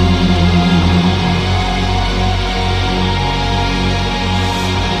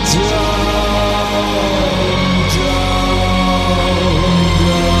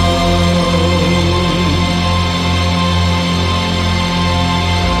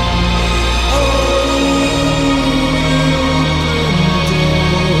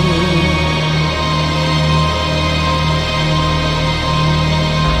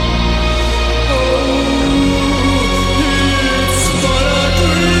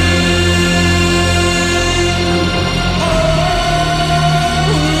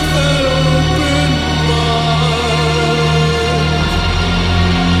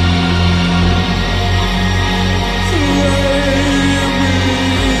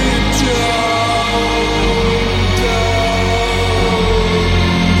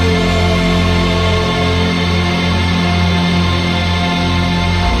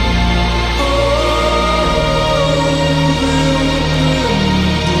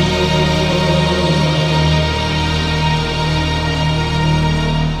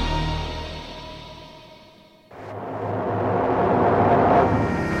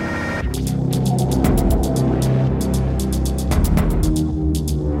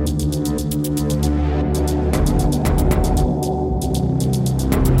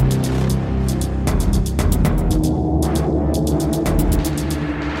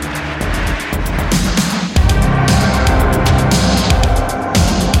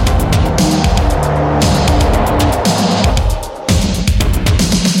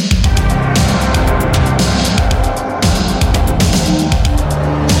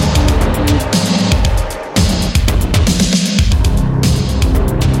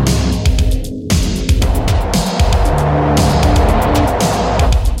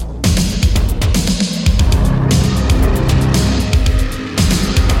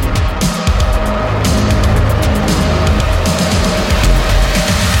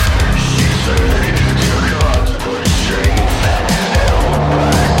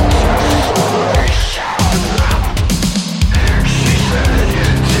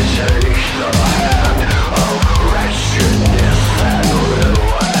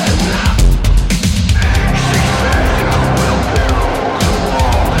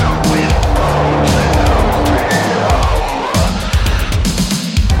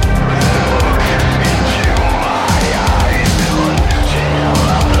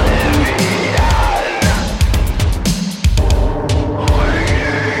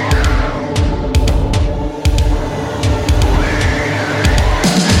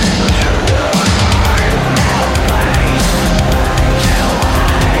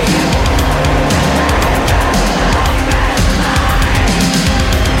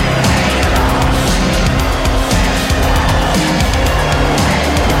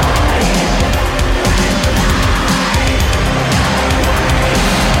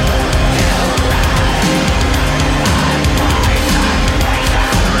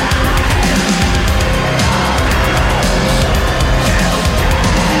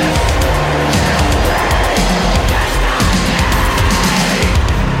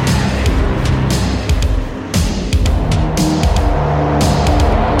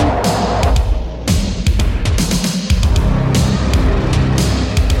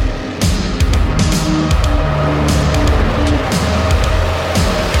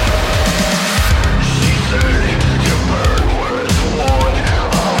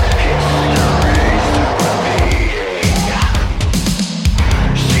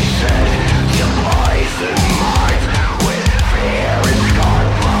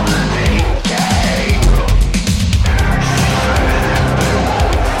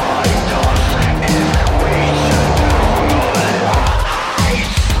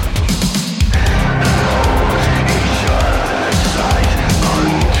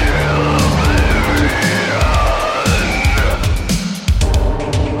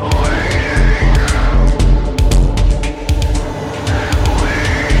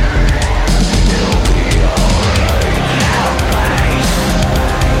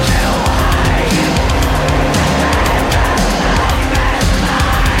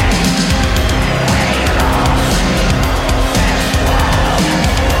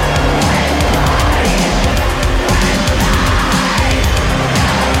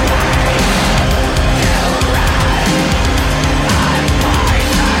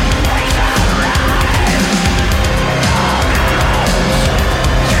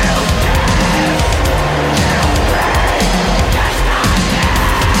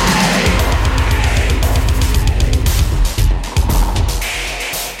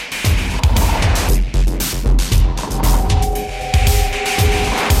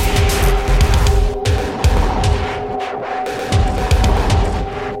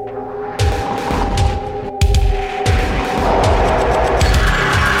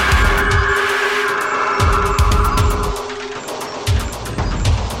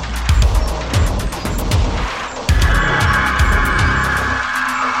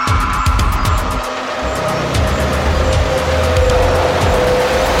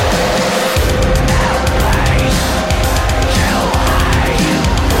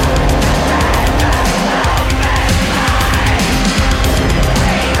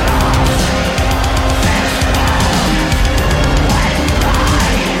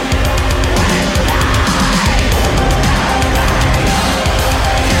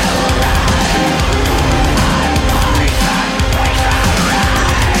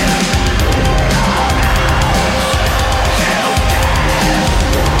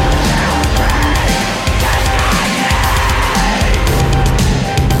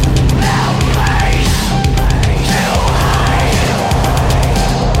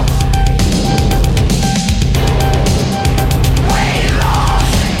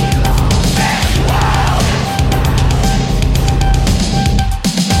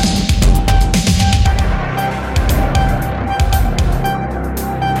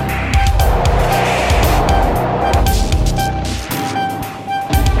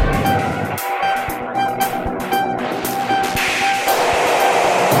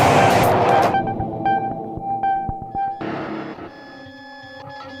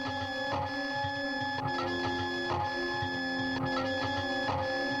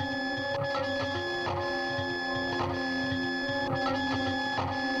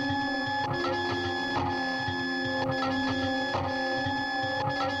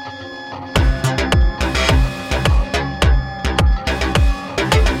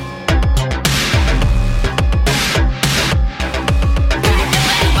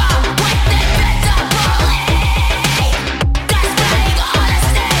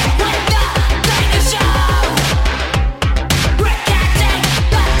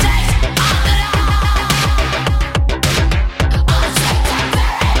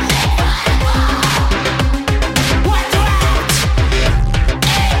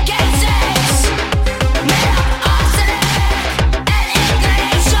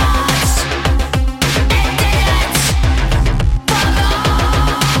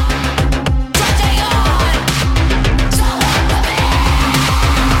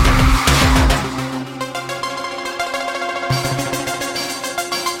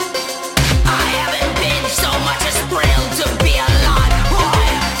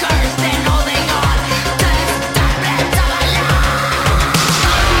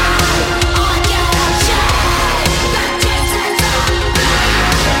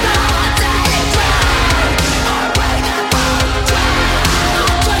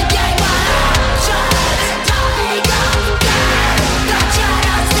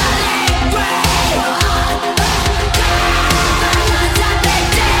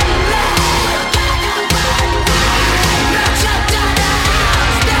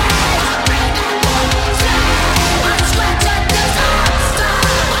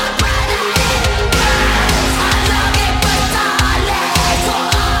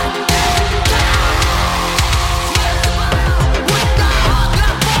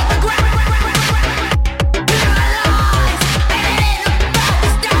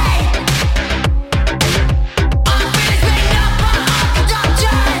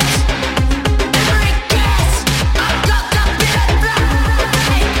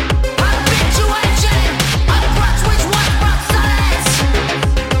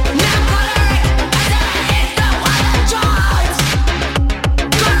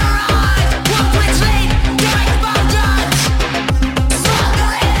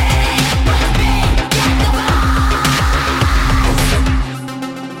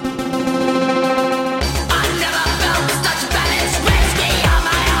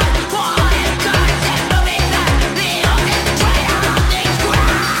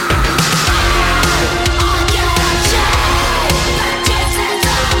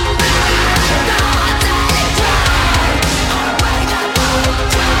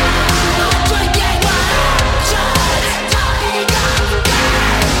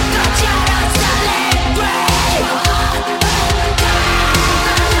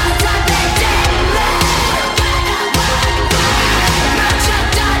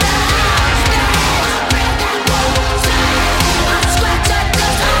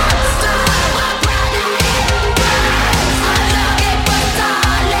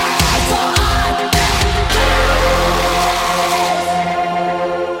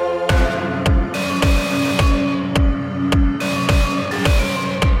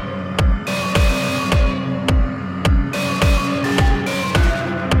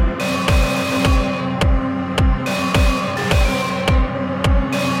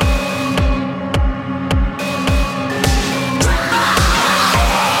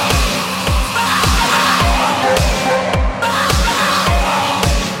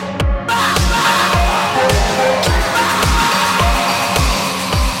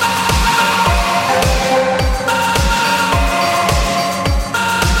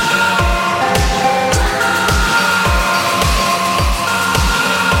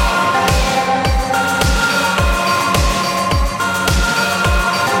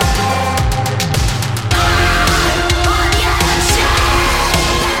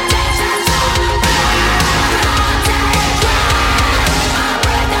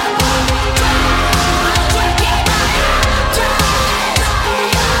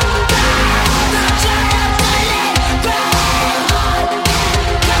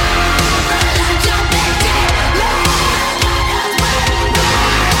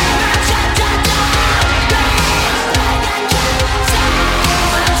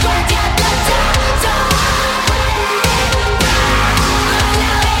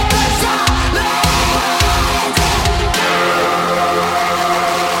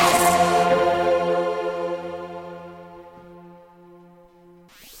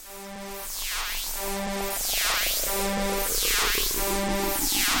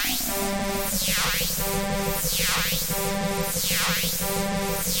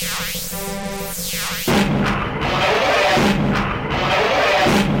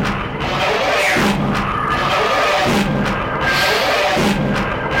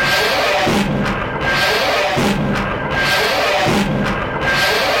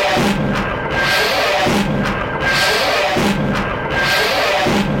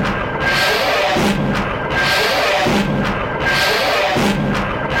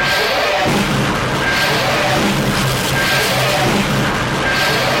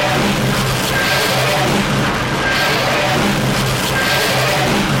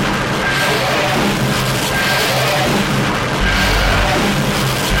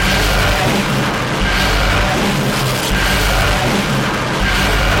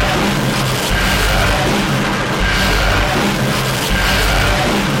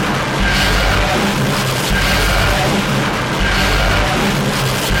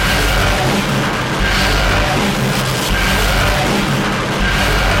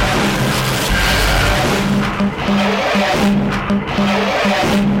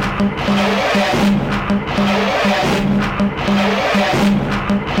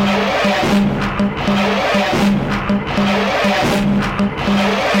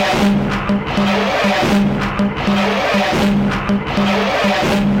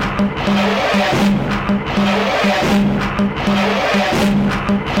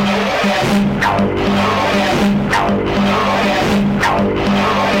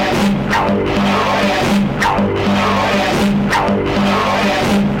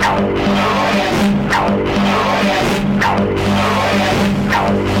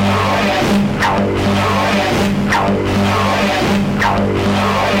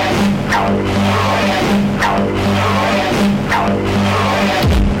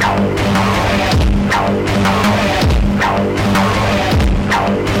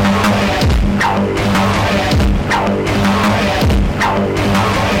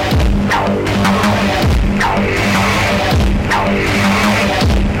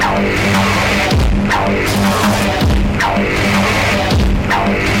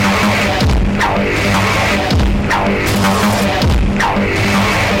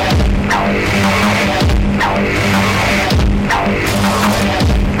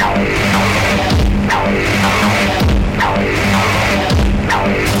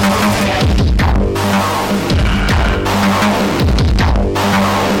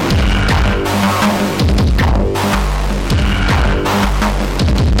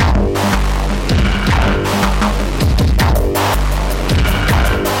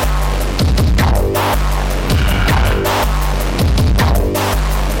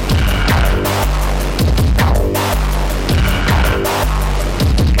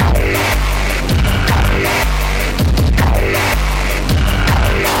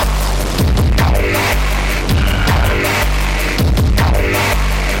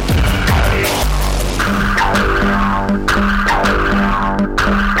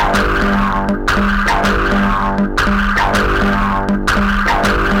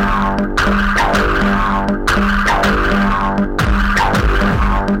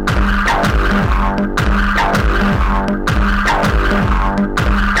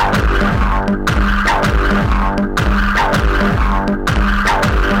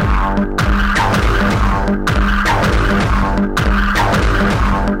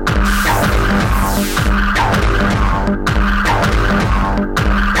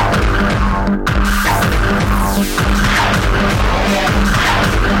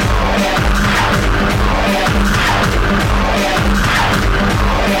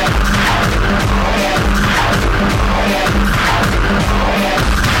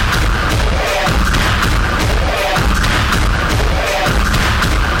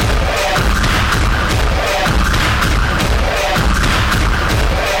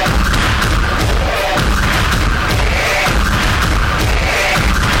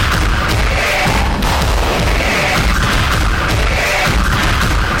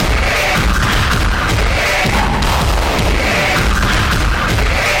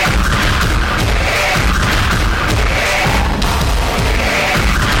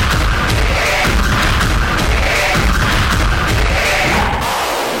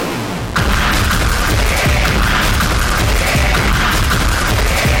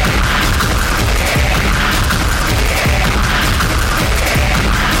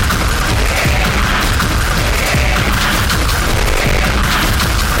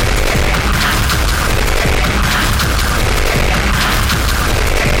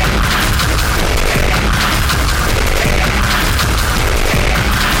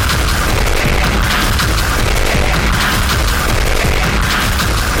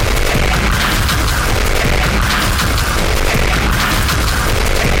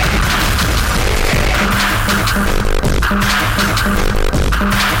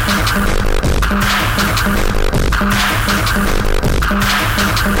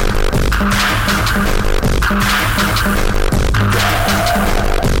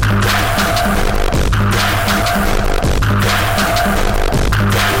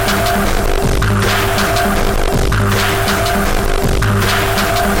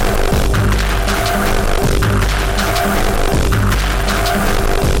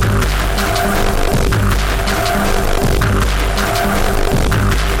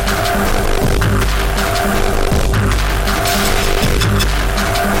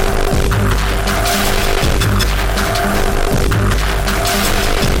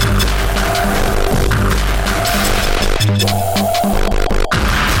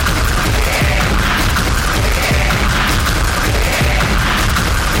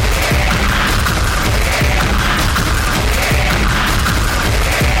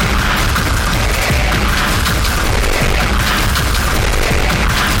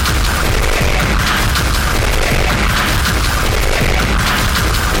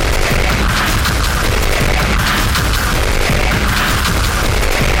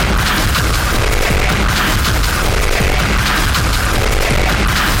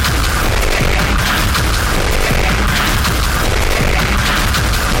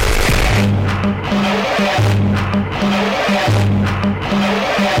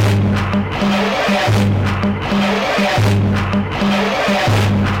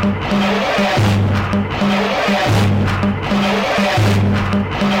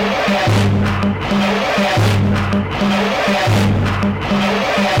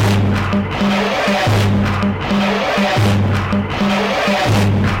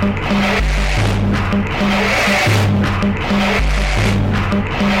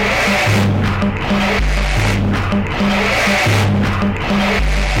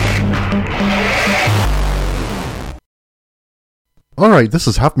Alright, this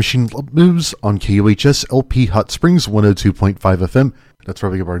is Half Machine Lip Moves on KUHS LP Hot Springs 102.5 FM. That's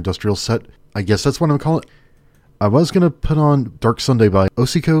where we give our industrial set. I guess that's what I'm calling it. I was going to put on Dark Sunday by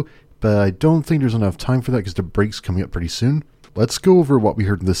Osiko, but I don't think there's enough time for that because the break's coming up pretty soon. Let's go over what we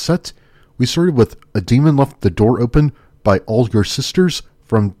heard in this set. We started with A Demon Left the Door Open by All Your Sisters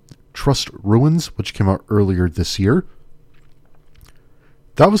from Trust Ruins, which came out earlier this year.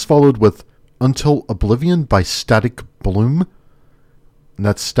 That was followed with Until Oblivion by Static Bloom. And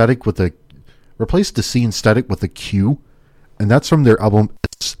that's static with a... Replace the C in static with a Q. And that's from their album...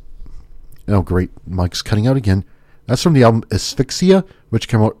 Oh, great. Mike's cutting out again. That's from the album Asphyxia, which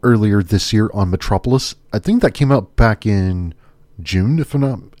came out earlier this year on Metropolis. I think that came out back in June, if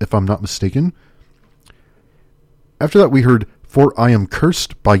I'm not mistaken. After that, we heard For I Am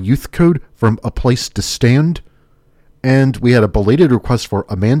Cursed by Youth Code from A Place to Stand. And we had a belated request for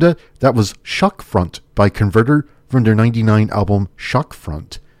Amanda. That was Shockfront by Converter from their 99 album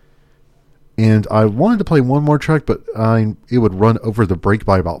Shockfront. And I wanted to play one more track, but it would run over the break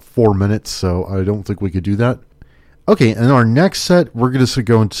by about 4 minutes, so I don't think we could do that. Okay, in our next set, we're going to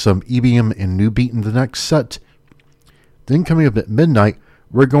go into some EBM and New Beat in the next set. Then coming up at midnight,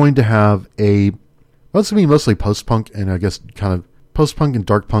 we're going to have it's going to be mostly post-punk, and I guess kind of post-punk and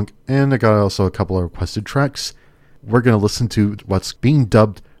dark punk, and I got also a couple of requested tracks. We're going to listen to what's being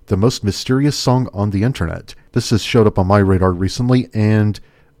dubbed the most mysterious song on the internet. This has showed up on my radar recently, and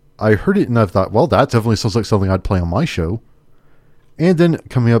I heard it and I thought, well, that definitely sounds like something I'd play on my show. And then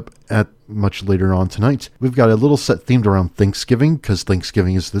coming up at much later on tonight, we've got a little set themed around Thanksgiving, because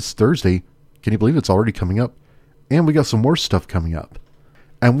Thanksgiving is this Thursday. Can you believe it's already coming up? And we got some more stuff coming up.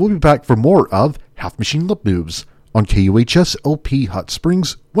 And we'll be back for more of Half Machine Lip Moves on KUHS LP Hot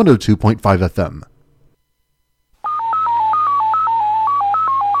Springs 102.5 FM.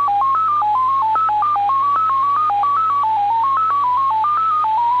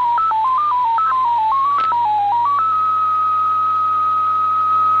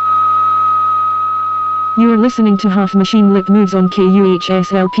 You are listening to Half Machine Lip Moves on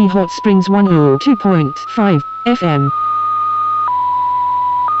KUHS LP Hot Springs 102.5 FM.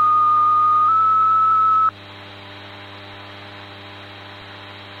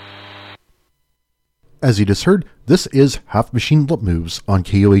 As you just heard, this is Half Machine Lip Moves on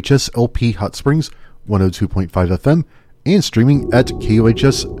KUHS LP Hot Springs 102.5 FM and streaming at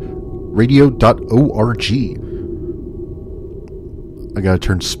KUHSradio.org. I gotta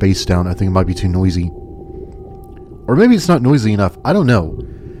turn space down. I think it might be too noisy. Or maybe it's not noisy enough. I don't know.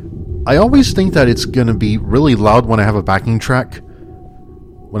 I always think that it's going to be really loud when I have a backing track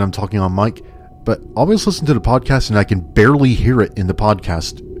when I'm talking on mic, but I always listen to the podcast and I can barely hear it in the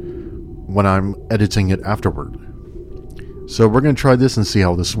podcast when I'm editing it afterward. So we're going to try this and see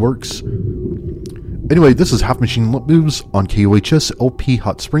how this works. Anyway, this is Half Machine Lip Moves on KUHS LP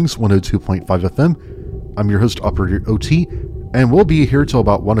Hot Springs 102.5 FM. I'm your host, Operator OT, and we'll be here till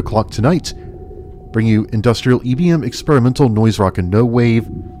about 1 o'clock tonight. Bring you industrial EBM, experimental, noise rock and no wave,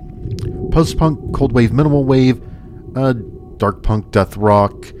 post-punk, cold wave, minimal wave, dark punk, death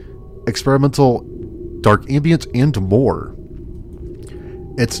rock, experimental, dark ambient, and more.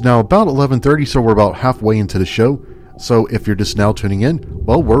 It's now about 11:30, so we're about halfway into the show. So if you're just now tuning in,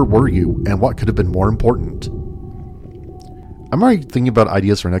 well, where were you, and what could have been more important? I'm already thinking about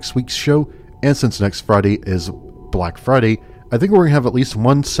ideas for next week's show, and since next Friday is Black Friday, I think we're going to have at least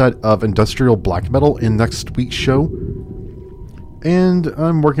one set of industrial black metal in next week's show. And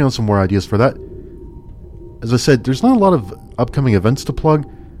I'm working on some more ideas for that. As I said, there's not a lot of upcoming events to plug.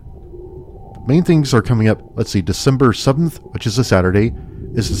 Main things are coming up, let's see, December 7th, which is a Saturday,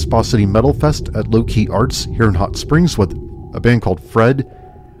 is the Spa City Metal Fest at Low Key Arts here in Hot Springs with a band called Fred,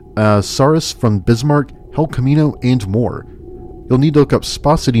 Saris from Bismarck, Hell Camino, and more. You'll need to look up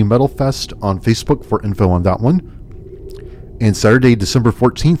Spa City Metal Fest on Facebook for info on that one. And Saturday, December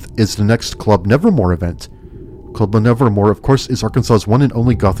 14th, is the next Club Nevermore event. Club Nevermore, of course, is Arkansas's one and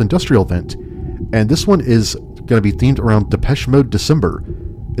only goth industrial event. And this one is going to be themed around Depeche Mode December.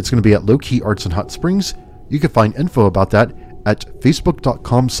 It's going to be at Low Key Arts in Hot Springs. You can find info about that at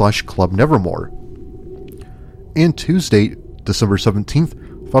facebook.com/Club Nevermore. And Tuesday, December 17th,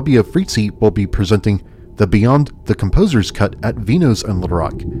 Fabio Frizzi will be presenting the Beyond the Composer's Cut at Vino's in Little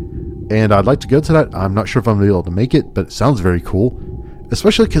Rock. And I'd like to go to that. I'm not sure if I'm going to be able to make it, but it sounds very cool.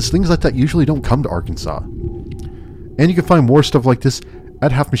 Especially because things like that usually don't come to Arkansas. And you can find more stuff like this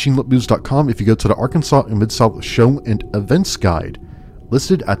at halfmachinelipmoves.com if you go to the Arkansas and Mid-South Show and Events Guide,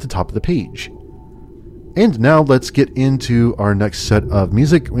 listed at the top of the page. And now let's get into our next set of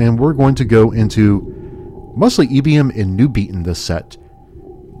music, and we're going to go into mostly EBM and New Beat in this set.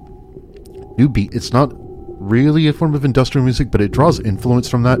 New Beat, it's not really a form of industrial music, but it draws influence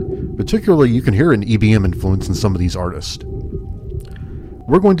from that. Particularly, you can hear an EBM influence in some of these artists.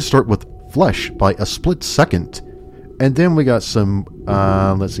 We're going to start with Flesh by A Split Second. And then we got some,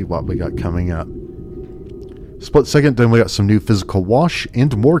 let's see what we got coming up. Split Second, then we got some new Physical Wash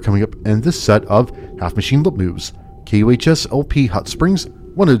and more coming up in this set of Half Machine Lip Moves. KUHS LP Hot Springs,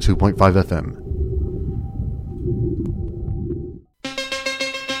 102.5 FM.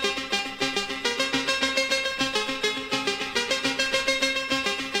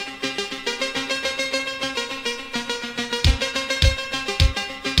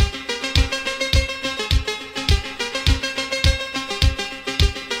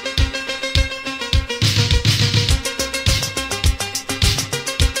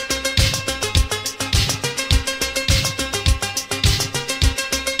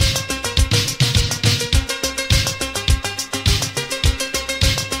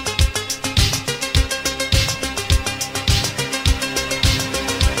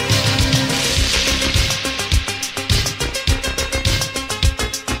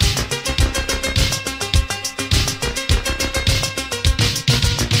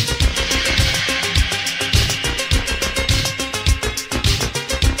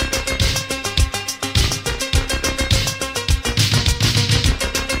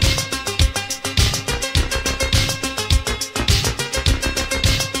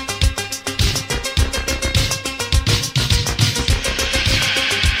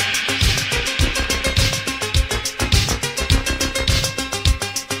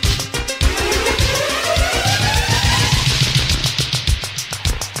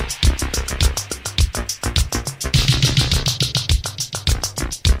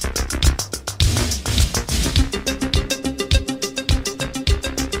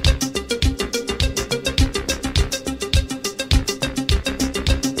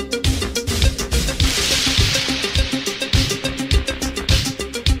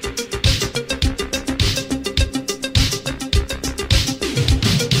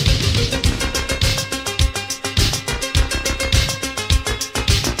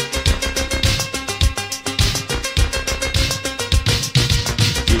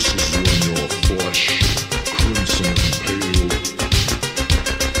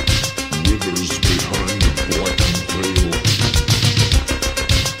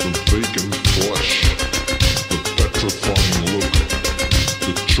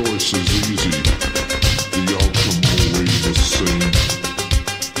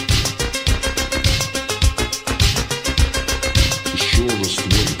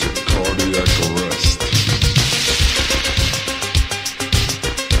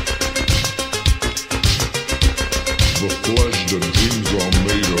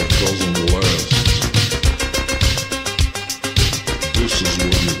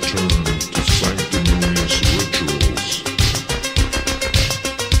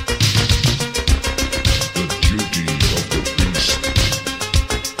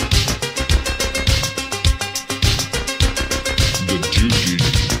 The duty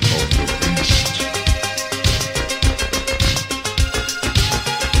of the beast.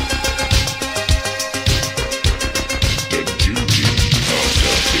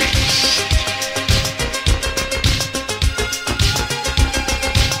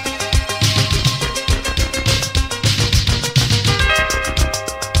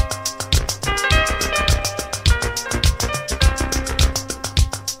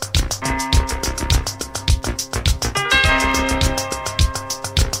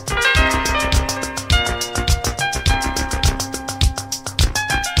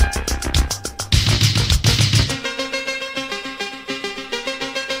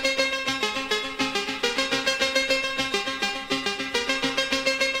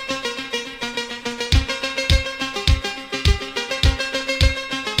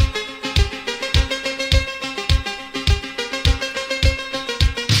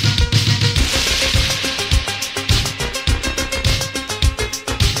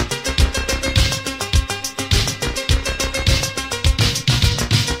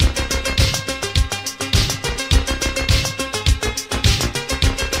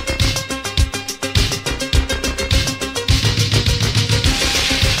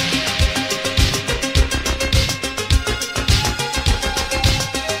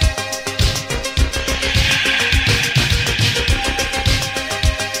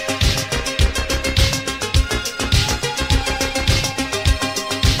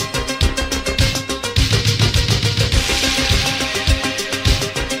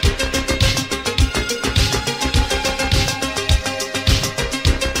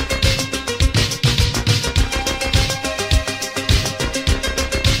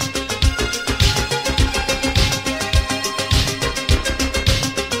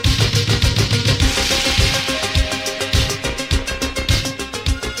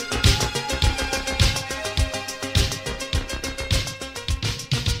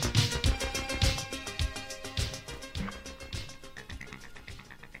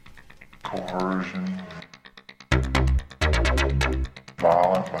 coercion,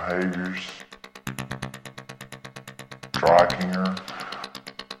 violent behaviors, striking her,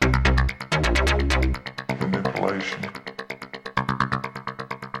 manipulation,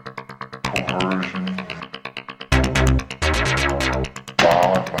 coercion,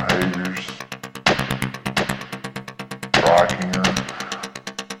 violent behaviors, striking her,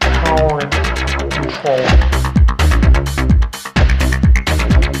 power and control.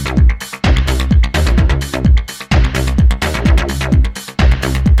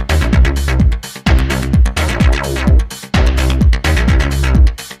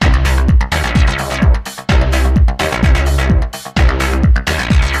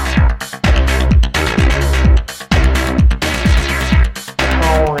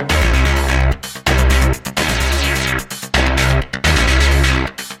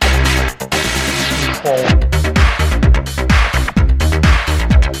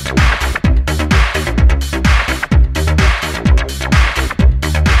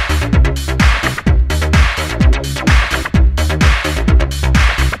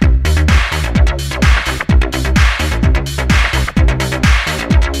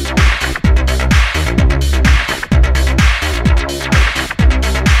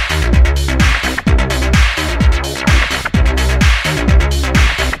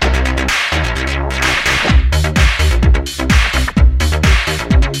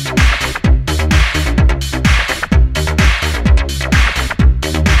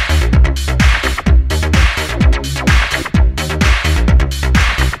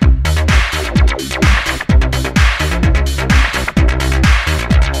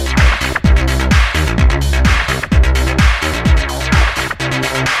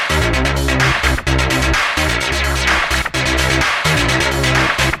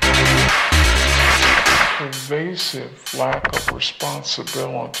 Lack of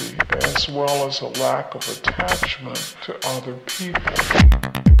responsibility as well as a lack of attachment to other people.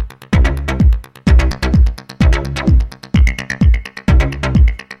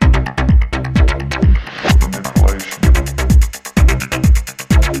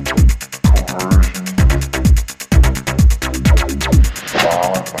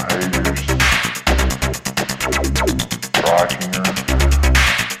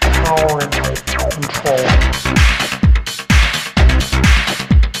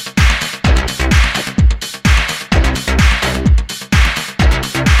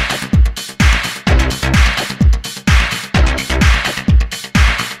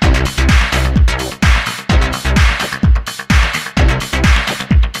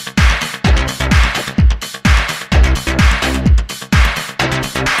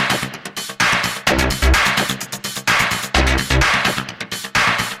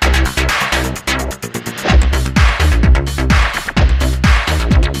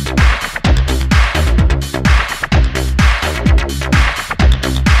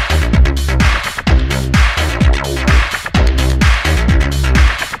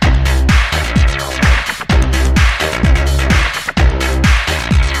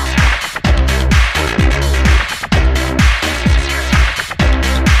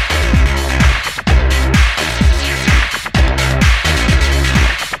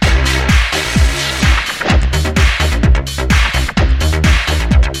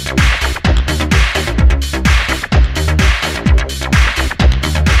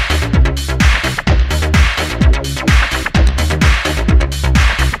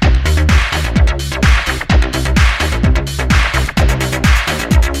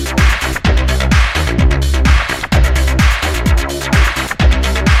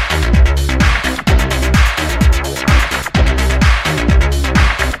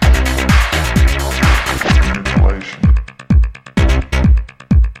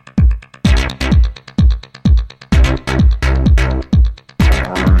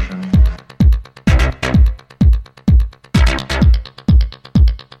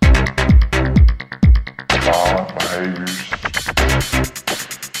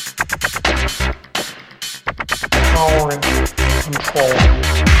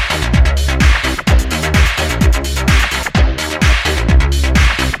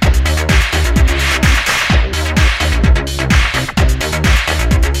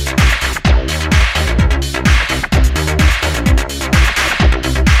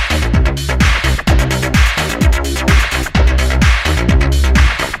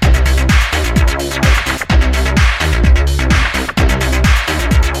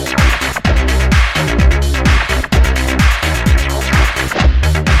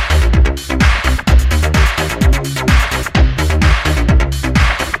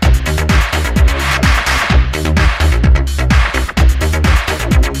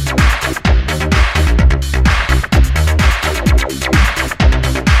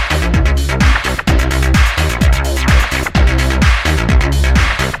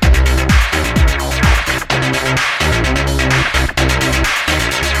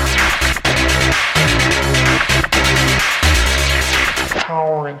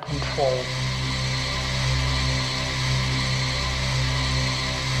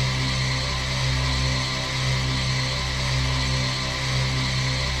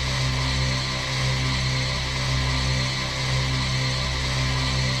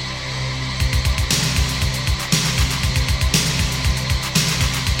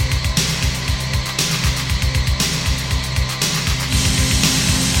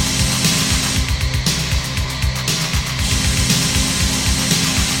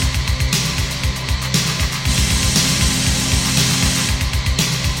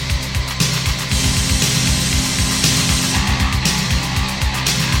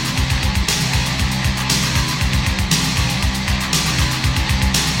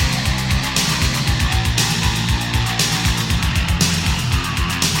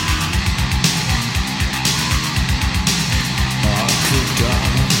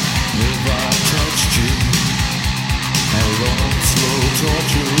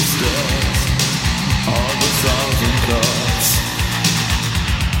 torturous death of 1,000 cuts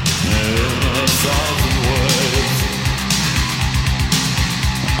in 1,000 ways.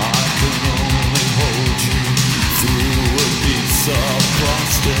 I can only hold you through a piece of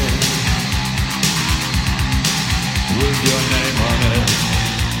plastic with your name on it.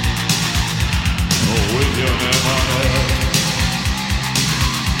 Oh, with your name on it.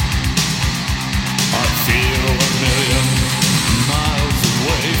 I feel 1,000,000 miles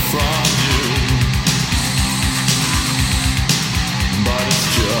away from you, but it's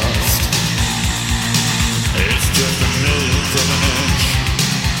just 1,000,000th of an inch.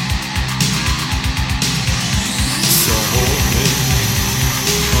 So hold me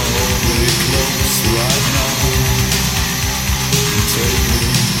close right now. Take me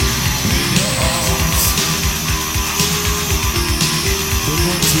in your arms, but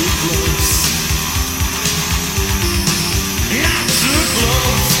not too close. Not too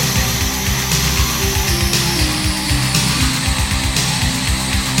close.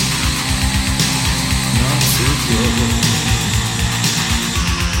 Not too close.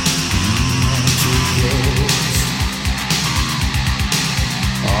 Not too close.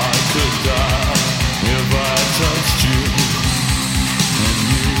 I could die if I touched you, and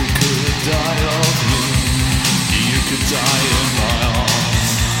you could die of me. You could die in my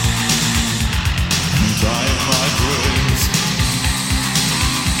arms, die in my dreams.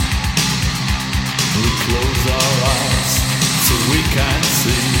 We close our eyes so we can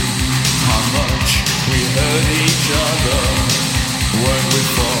see how much we hurt each other when we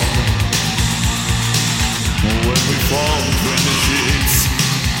fall between the sheets.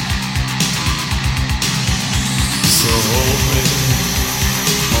 So hold me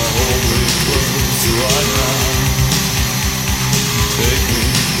close right now. Take me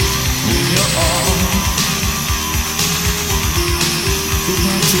in your arms, but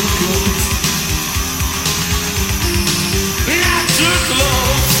not too close. Not too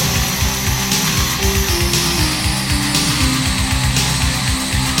close.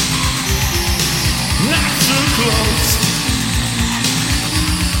 Not too close.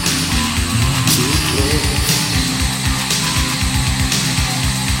 Not too close.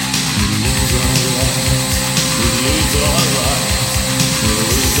 We lose our lives. We lose our lives. We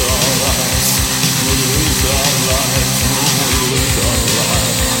lose our lives. We lose our lives. We lose our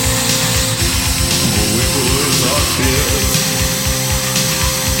lives. We lose our fears.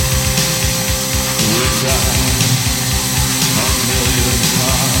 We die 1,000,000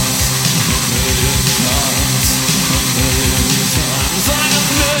 times, 1,000,000 times, 1,000,000 times, and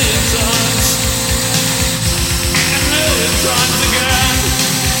 1,000,000 times, and 1,000,000 times again.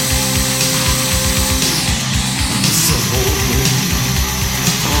 So hold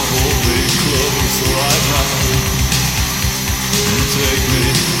me close right now, and take me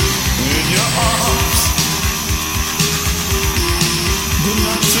in your arms, but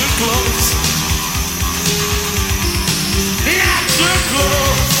not too close. Not too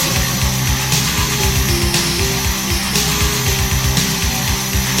close.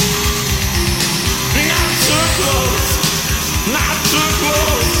 Not too close. Not too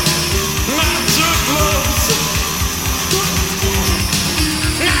close. Not too close.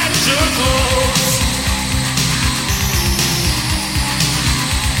 Not too close.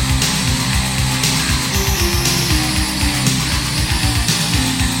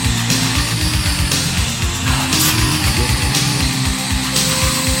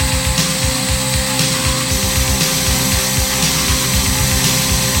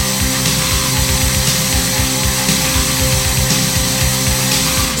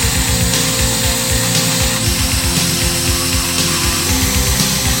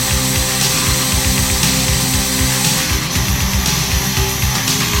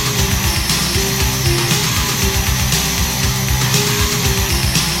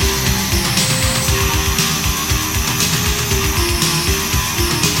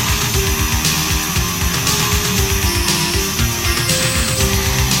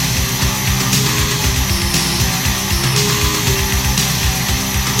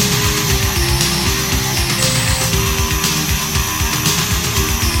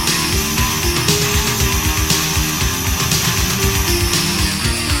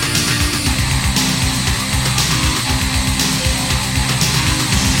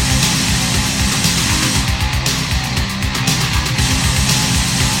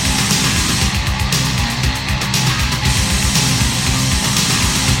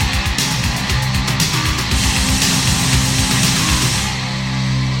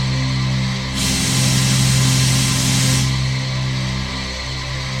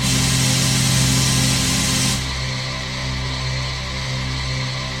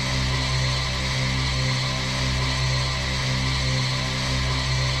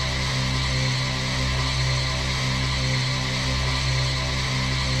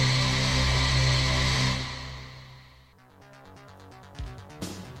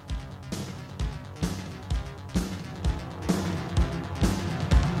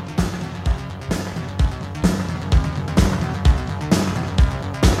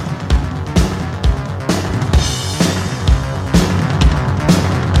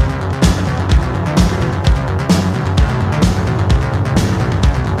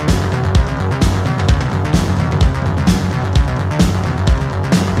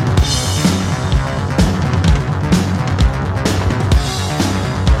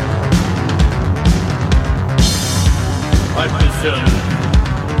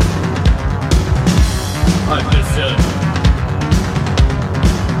 Device.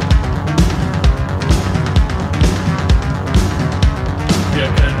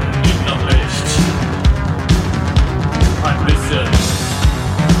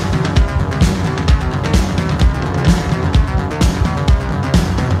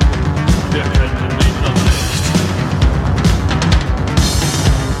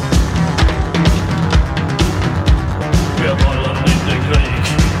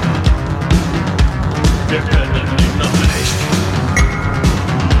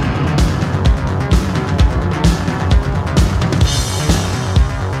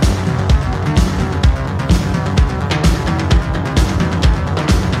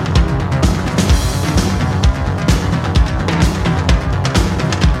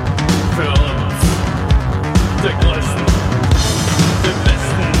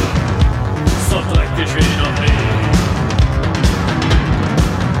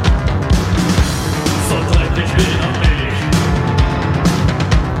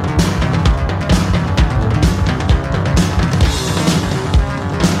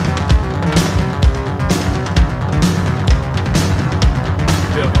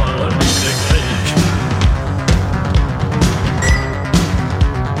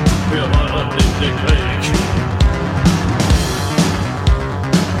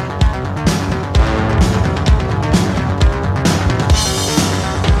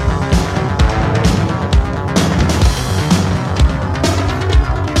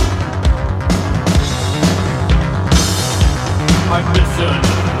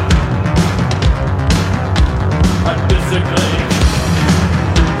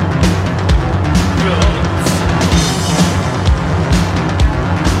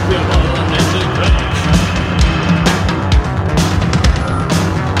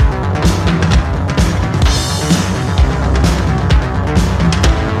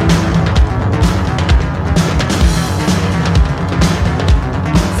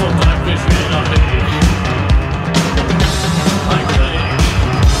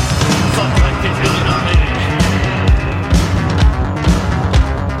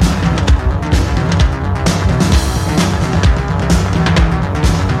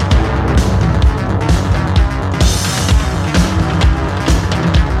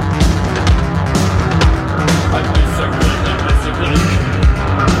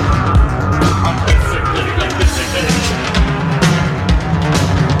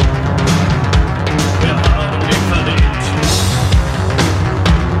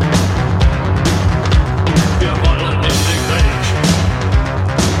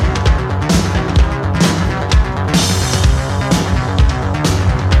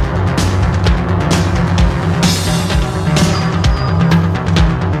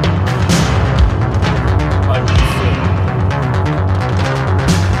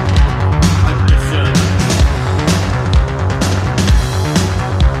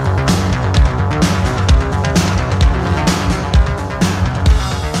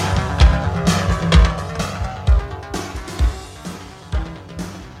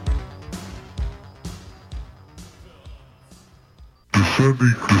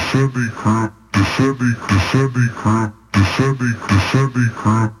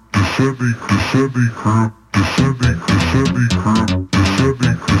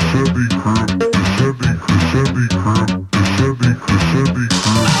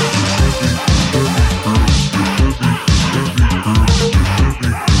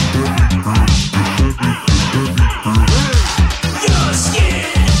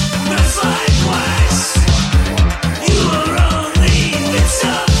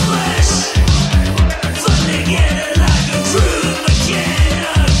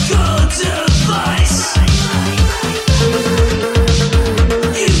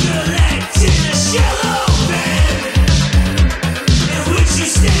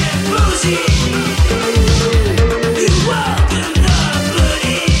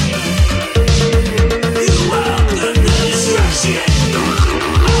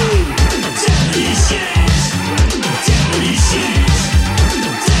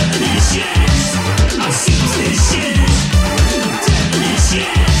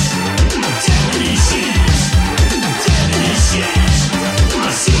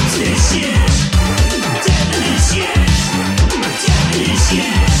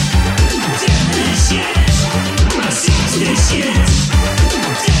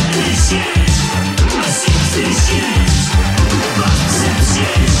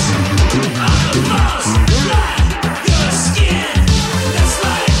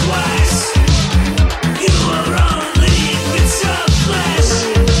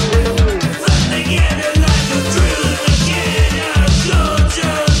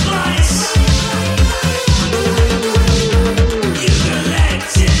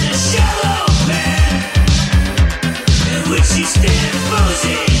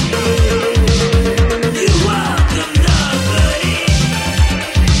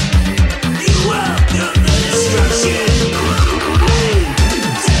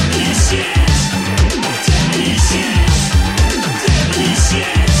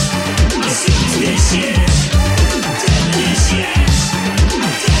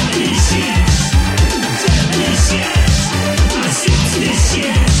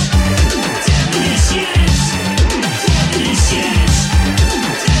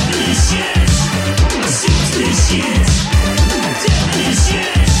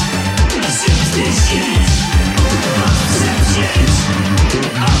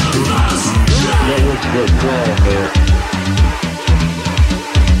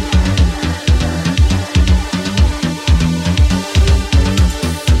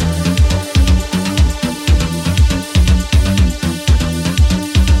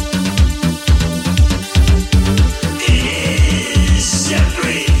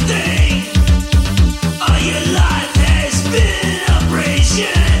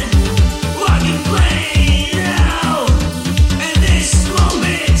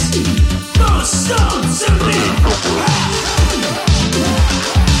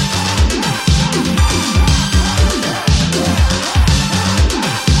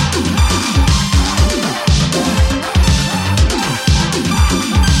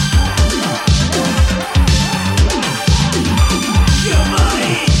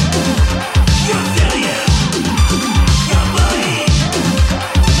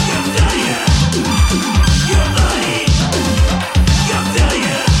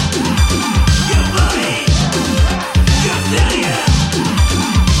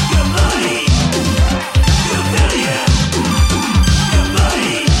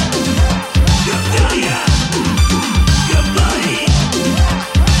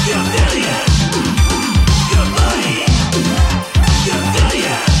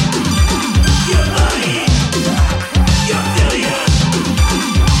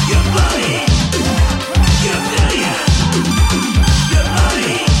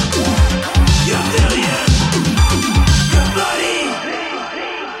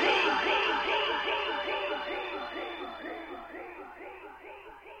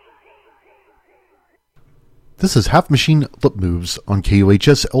 This is Half Machine Lip Moves on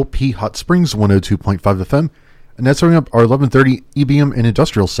KUHS LP Hot Springs 102.5 FM, and that's starting up our 11:30 EBM and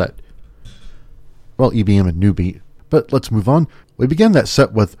Industrial set. Well, EBM and New Beat. But let's move on. We began that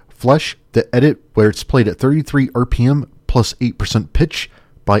set with Flesh, the edit where it's played at 33 RPM plus 8% pitch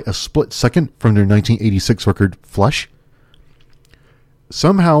by a split second from their 1986 record Flesh.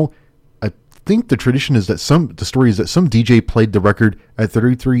 Somehow, I think the tradition is that the story is that some DJ played the record at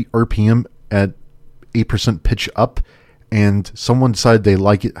 33 RPM at 8% pitch up, and someone decided they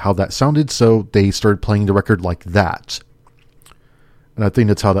like it how that sounded, so they started playing the record like that. And I think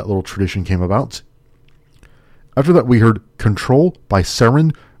that's how that little tradition came about. After that, we heard Control by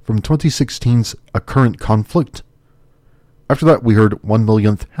Sarin from 2016's A Current Conflict. After that, we heard 1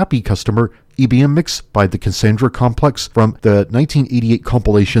 Millionth Happy Customer EBM mix by the Cassandra Complex from the 1988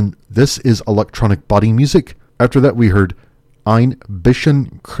 compilation This Is Electronic Body Music. After that, we heard Ein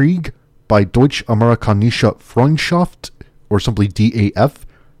bisschen Krieg by Deutsch-Amerikanische Freundschaft, or simply DAF,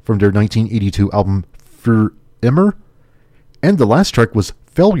 from their 1982 album Für Immer. And the last track was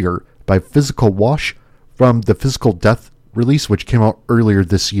Failure by Physical Wash from the Physical Death release, which came out earlier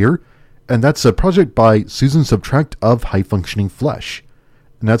this year. And that's a project by Susan Subtract of High Functioning Flesh.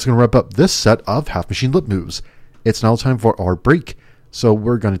 And that's going to wrap up this set of Half Machine Lip Moves. It's now time for our break, so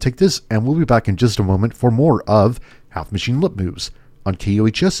we're going to take this, and we'll be back in just a moment for more of Half Machine Lip Moves on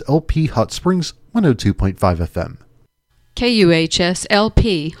KUHS LP Hot Springs 102.5 FM. KUHS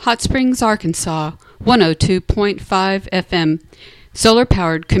LP Hot Springs, Arkansas 102.5 FM. Solar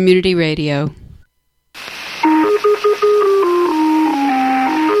powered community radio.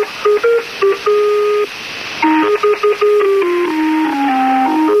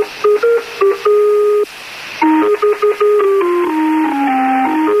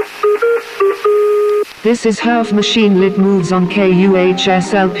 This is Half Machine Lip Moves on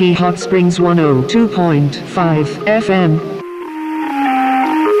KUHS LP Hot Springs 102.5 FM.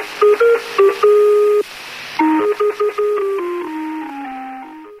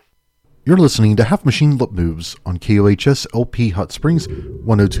 You're listening to Half Machine Lip Moves on KUHS LP Hot Springs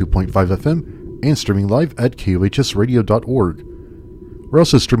 102.5 FM and streaming live at KUHSradio.org. We're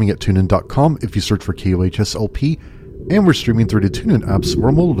also streaming at TuneIn.com if you search for KUHS LP, and we're streaming through the TuneIn apps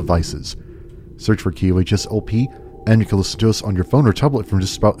for mobile devices. Search for KUHS LP, and you can listen to us on your phone or tablet from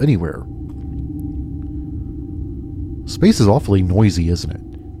just about anywhere. Space is awfully noisy, isn't it?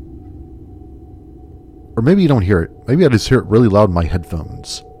 Or maybe you don't hear it. Maybe I just hear it really loud in my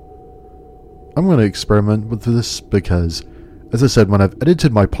headphones. I'm going to experiment with this because, as I said, when I've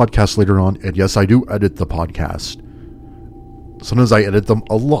edited my podcast later on, and yes, I do edit the podcast, sometimes I edit them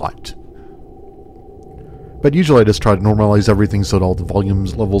a lot. But usually I just try to normalize everything so that all the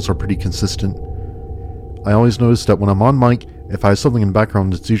volumes levels are pretty consistent. I always notice that when I'm on mic, if I have something in the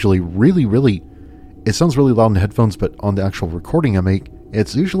background, it's usually it sounds really loud in the headphones, but on the actual recording I make,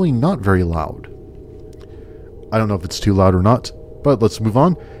 it's usually not very loud. I don't know if it's too loud or not, but let's move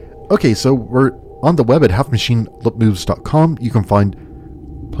on. Okay, so we're on the web at halfmachinelipmoves.com. You can find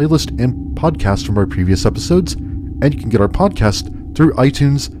playlist and podcasts from our previous episodes, and you can get our podcast through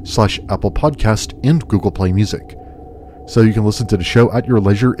iTunes/Apple Podcast and Google Play Music. So you can listen to the show at your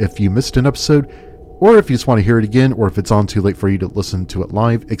leisure if you missed an episode, or if you just want to hear it again, or if it's on too late for you to listen to it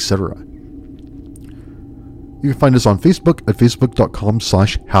live, etc. You can find us on Facebook at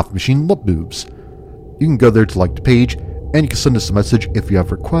facebook.com/halfmachinelipmoves. You can go there to like the page, and you can send us a message if you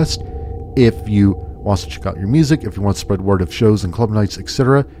have requests, if you want to check out your music, if you want to spread word of shows and club nights,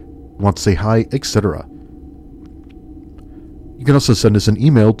 etc., want to say hi, etc. You can also send us an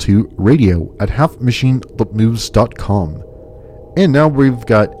email to radio@halfmachinelipmoves.com. And now we've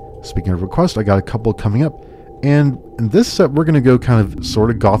got, speaking of requests, I got a couple coming up. And in this set, we're going to go kind of sort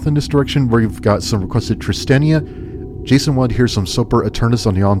of goth in this direction, where we've got some requested Tristania. Jason wanted to hear some Soper Aeternus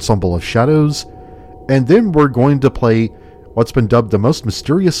on the Ensemble of Shadows. And then we're going to play what's been dubbed the most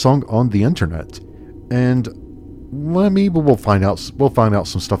mysterious song on the internet. And well, maybe we'll find out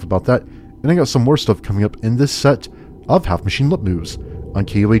some stuff about that. And I got some more stuff coming up in this set of Half Machine Lip Moves on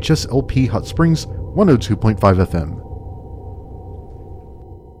KUHS LP Hot Springs 102.5 FM.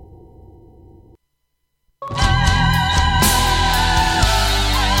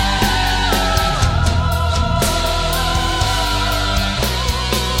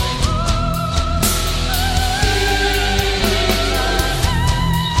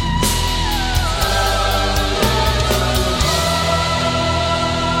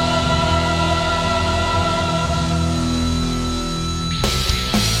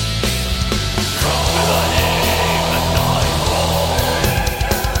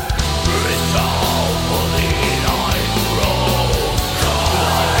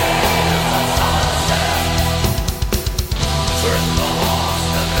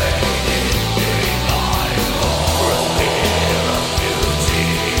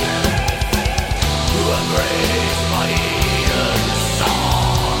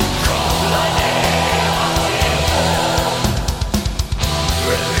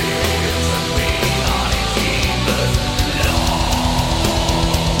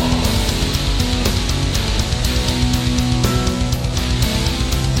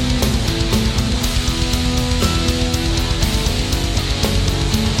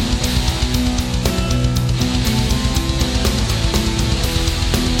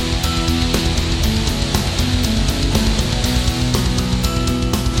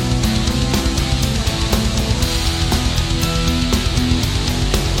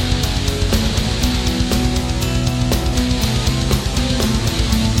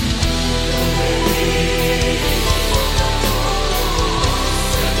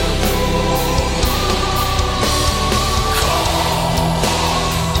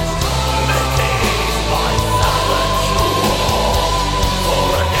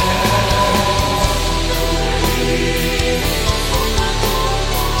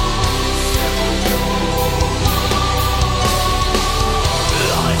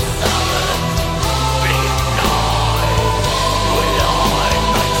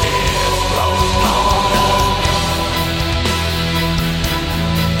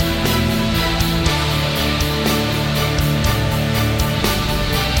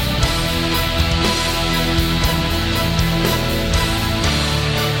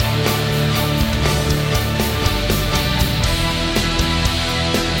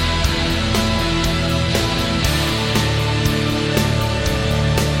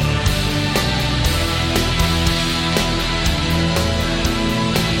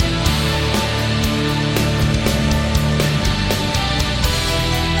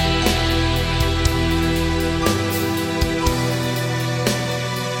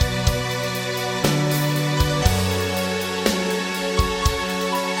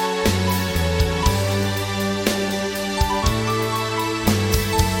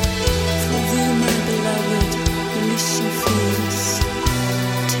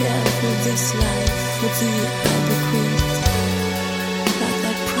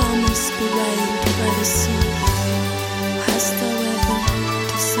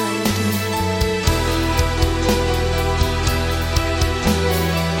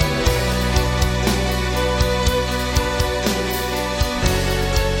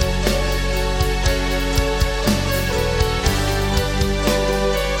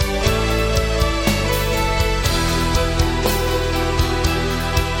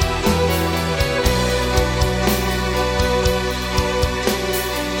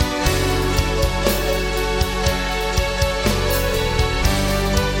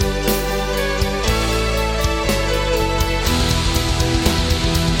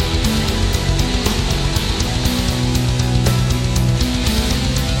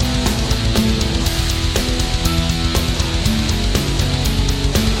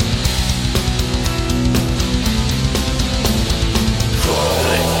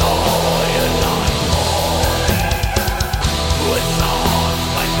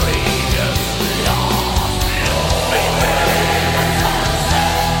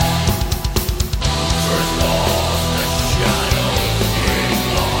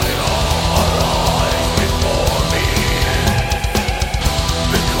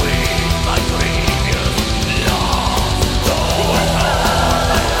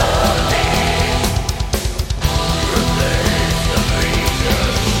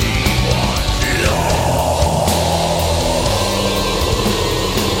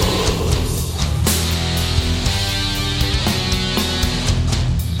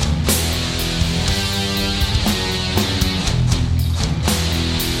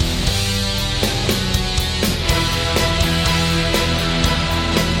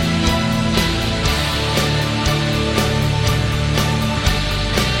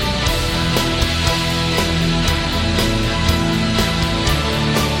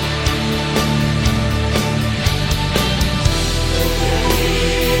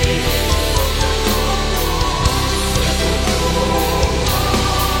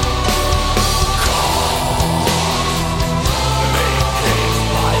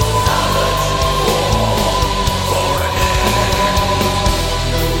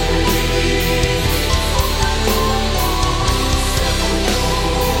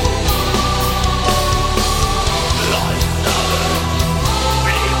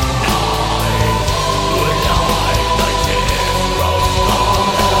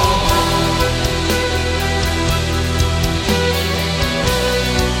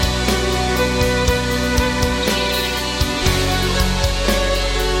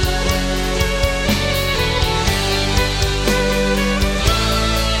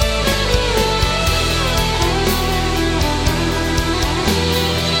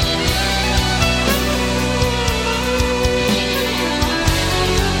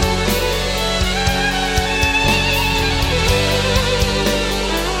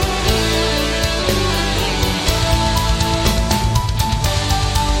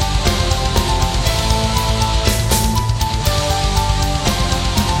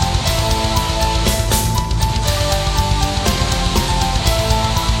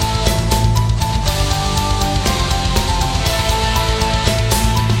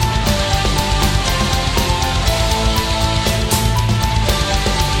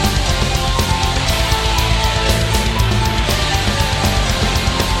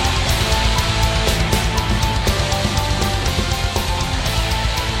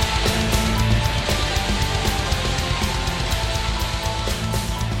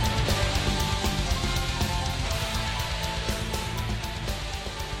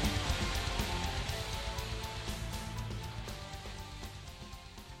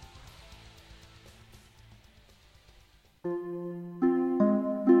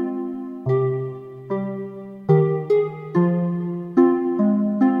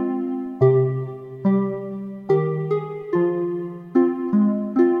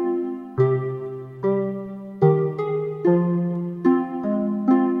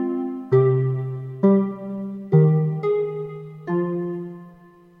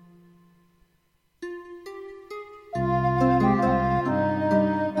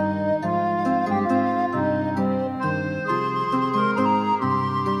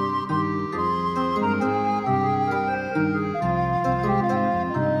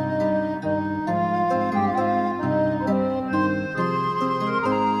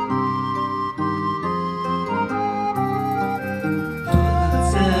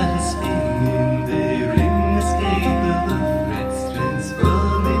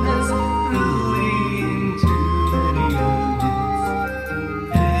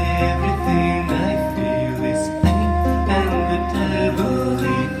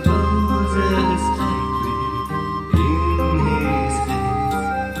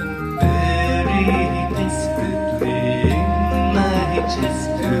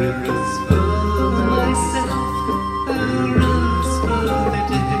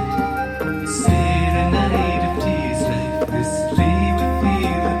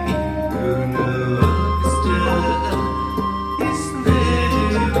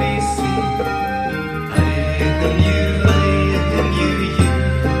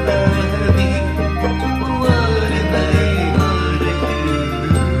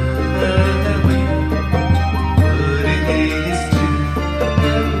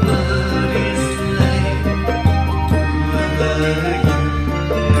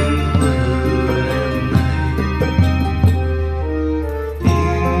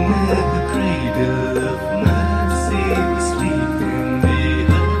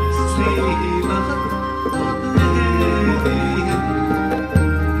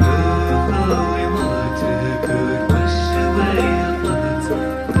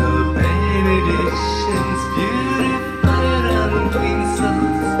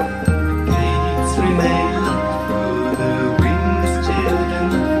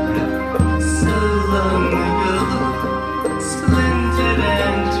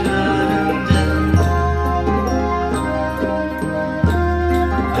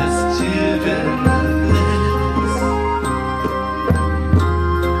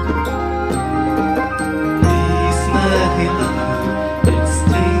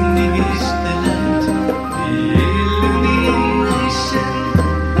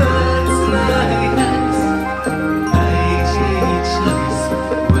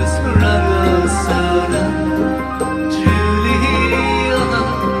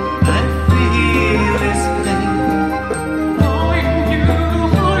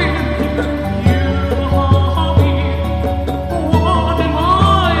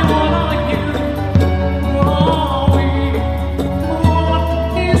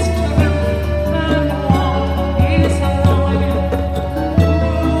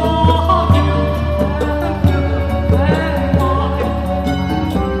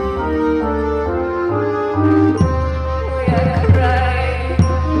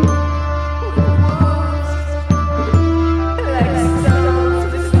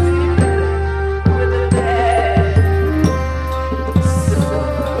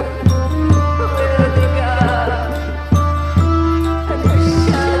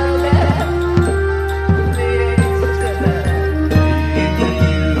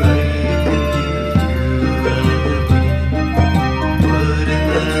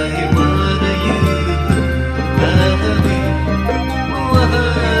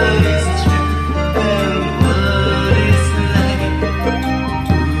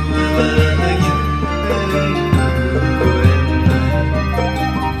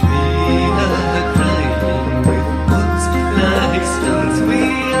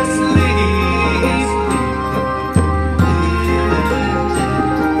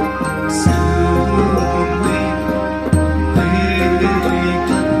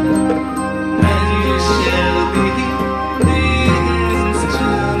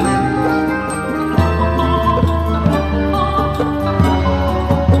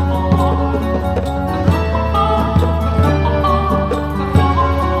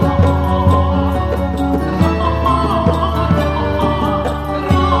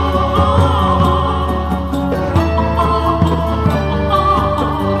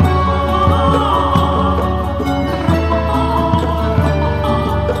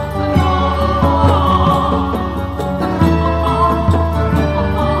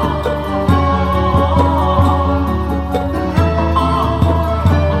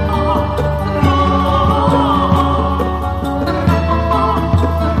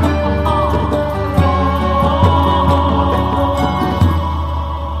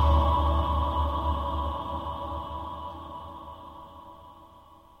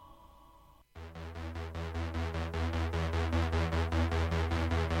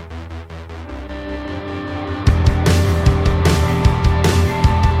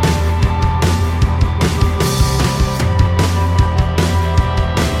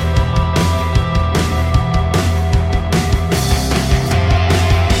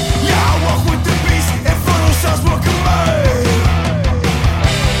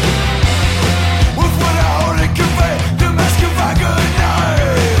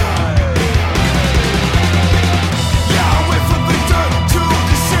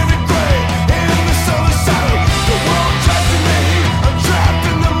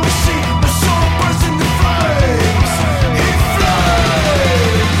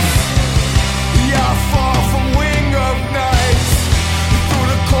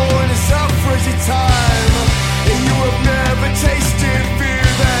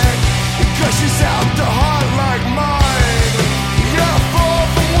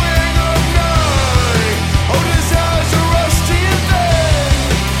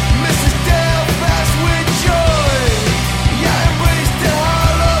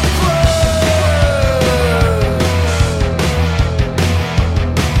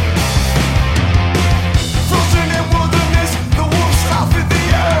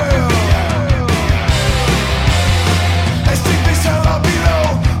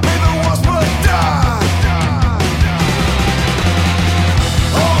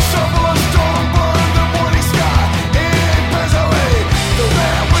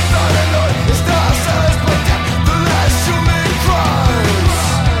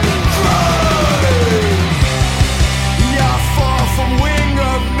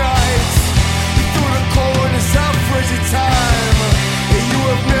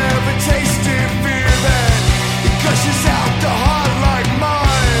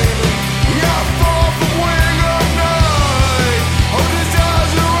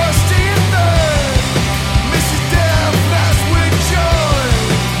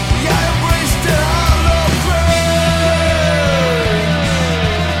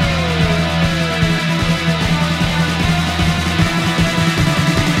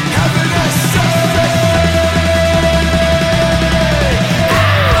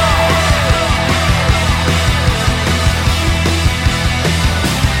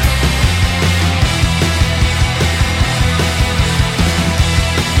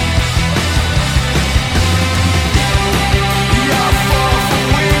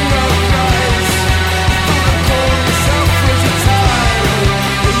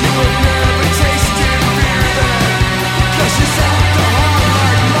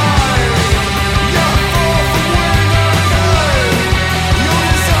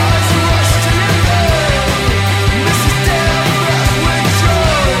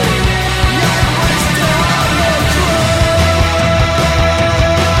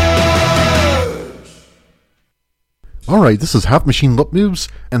 Alright, this is Half Machine Lip Moves,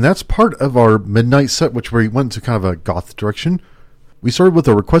 and that's part of our midnight set, which we went to kind of a goth direction. We started with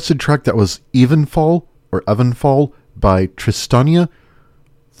a requested track that was Evenfall, or Evenfall, by Tristania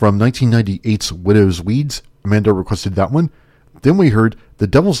from 1998's Widow's Weeds. Amanda requested that one. Then we heard The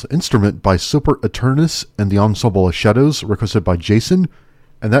Devil's Instrument by Super Eternus and the Ensemble of Shadows, requested by Jason,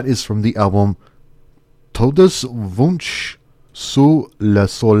 and that is from the album Todeswunsch sous le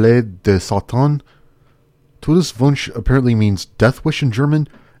soleil de Satan. Todeswunsch apparently means death wish in German,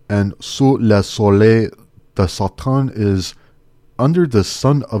 and sous le soleil de Satan is under the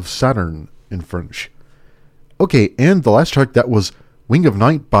sun of Saturn in French. Okay, and the last track, that was Wing of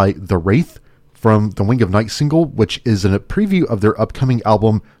Night by The Wraith from the Wing of Night single, which is in a preview of their upcoming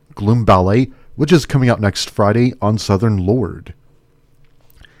album Gloom Ballet, which is coming out next Friday on Southern Lord.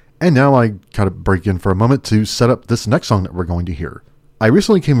 And now I kind of break in for a moment to set up this next song that we're going to hear. I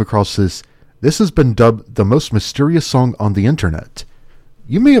recently came across this. This has been dubbed the most mysterious song on the internet.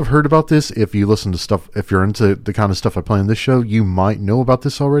 You may have heard about this if you listen to stuff, if you're into the kind of stuff I play on this show, you might know about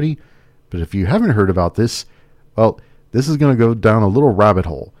this already. But if you haven't heard about this, well, this is going to go down a little rabbit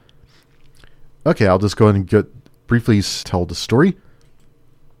hole. Okay, I'll just go ahead and briefly tell the story.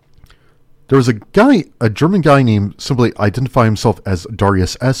 There was a German guy named, simply identify himself as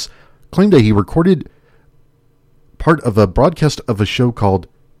Darius S., claimed that he recorded part of a broadcast of a show called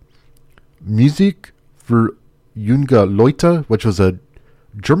Musik für junge Leute, which was a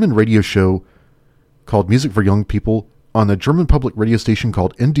German radio show called Music for Young People on a German public radio station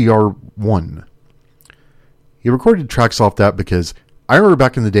called NDR1. He recorded tracks off that because I remember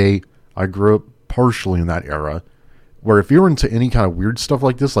back in the day, I grew up partially in that era, where if you were into any kind of weird stuff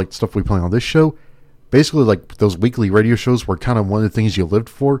like this, like stuff we play on this show, basically like those weekly radio shows were kind of one of the things you lived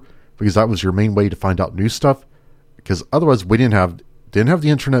for, because that was your main way to find out new stuff. Because otherwise we didn't have the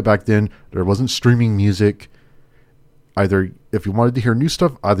internet back then. There wasn't streaming music. Either if you wanted to hear new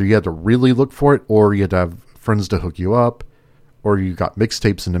stuff, either you had to really look for it, or you had to have friends to hook you up, or you got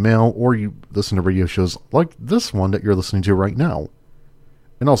mixtapes in the mail, or you listen to radio shows like this one that you're listening to right now.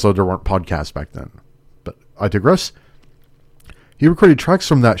 And also, there weren't podcasts back then. But I digress. He recorded tracks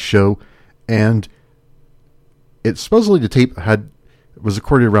from that show, and it supposedly the tape was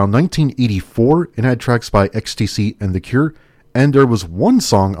recorded around 1984 and had tracks by XTC and The Cure, and there was one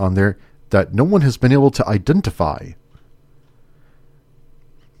song on there that no one has been able to identify.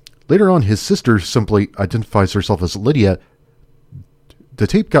 Later on, his sister simply identifies herself as Lydia. They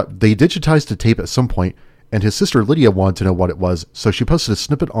digitized the tape at some point, and his sister Lydia wanted to know what it was, so she posted a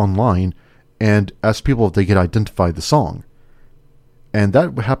snippet online and asked people if they could identify the song. And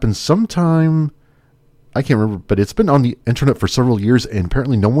that happened sometime, I can't remember, but it's been on the internet for several years, and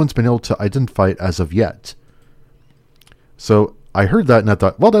apparently no one's been able to identify it as of yet. So I heard that and I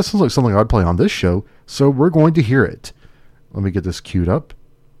thought, well, that sounds like something I'd play on this show, so we're going to hear it. Let me get this queued up.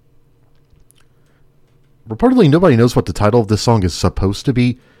 Reportedly, nobody knows what the title of this song is supposed to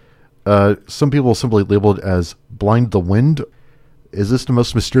be. Some people simply label it as Blind the Wind. Is this the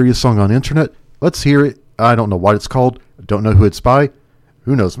most mysterious song on the internet? Let's hear it. I don't know what it's called. Don't know who it's by.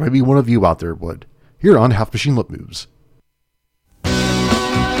 Who knows? Maybe one of you out there would. Here on Half Machine Lip Moves.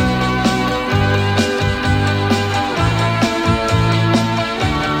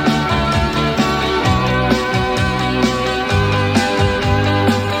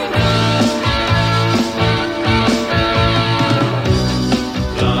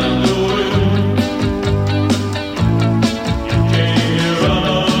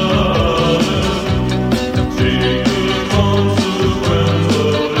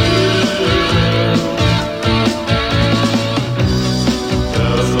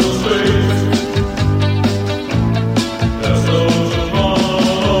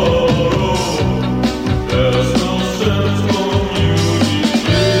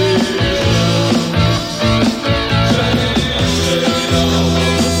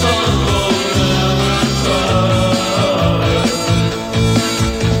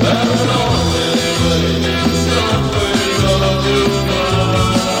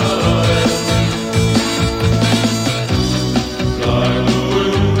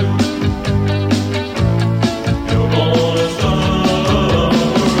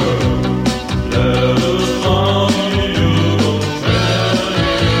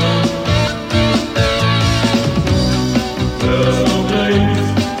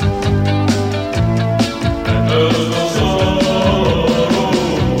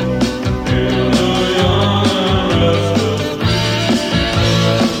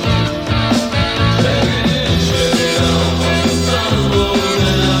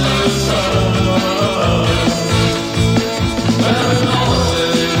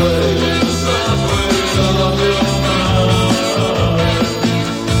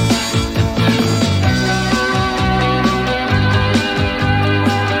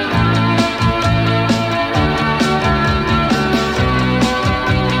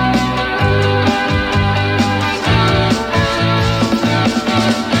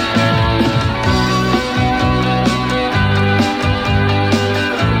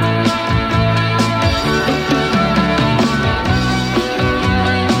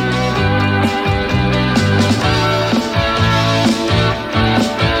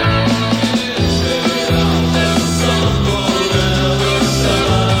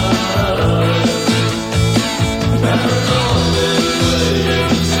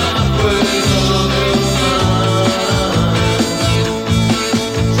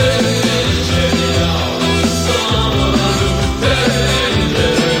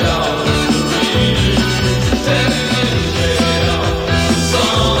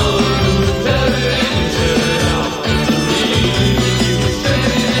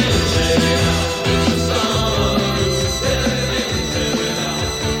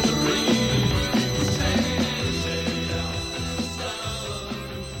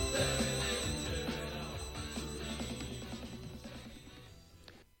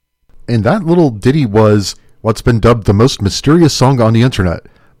 And that little ditty was what's been dubbed the most mysterious song on the internet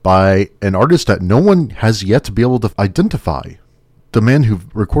by an artist that no one has yet to be able to identify. The man who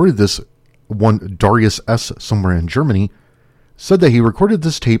recorded this, one Darius S. somewhere in Germany, said that he recorded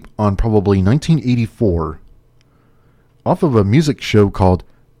this tape on probably 1984 off of a music show called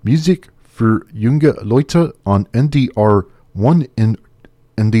Musik für junge Leute on NDR1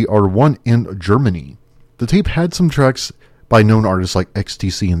 in Germany. The tape had some tracks by known artists like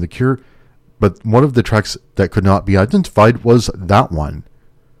XTC and The Cure, but one of the tracks that could not be identified was that one.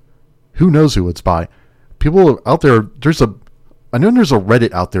 Who knows who it's by? People out there, I know there's a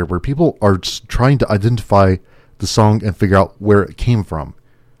Reddit out there where people are trying to identify the song and figure out where it came from.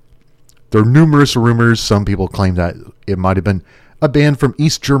 There are numerous rumors. Some people claim that it might have been a band from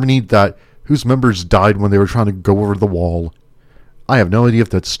East Germany whose members died when they were trying to go over the wall. I have no idea if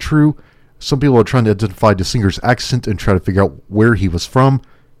that's true. Some people are trying to identify the singer's accent and try to figure out where he was from.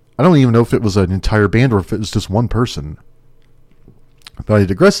 I don't even know if it was an entire band or if it was just one person. But I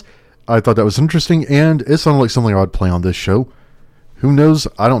digress. I thought that was interesting, and it sounded like something I would play on this show. Who knows?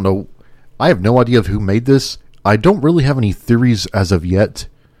 I don't know. I have no idea of who made this. I don't really have any theories as of yet.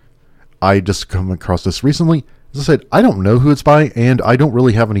 I just come across this recently. As I said, I don't know who it's by, and I don't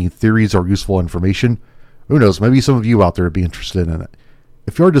really have any theories or useful information. Who knows? Maybe some of you out there would be interested in it.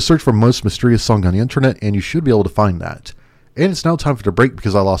 If you are to search for most mysterious song on the internet, and you should be able to find that. And it's now time for the break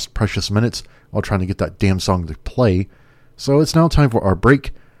because I lost precious minutes while trying to get that damn song to play. So it's now time for our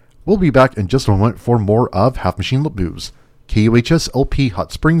break. We'll be back in just a moment for more of Half Machine Lip Moves. KUHS LP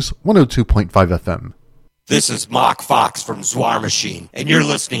Hot Springs 102.5 FM. This is Mark Fox from Zwar Machine, and you're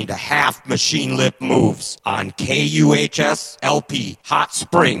listening to Half Machine Lip Moves on KUHS LP Hot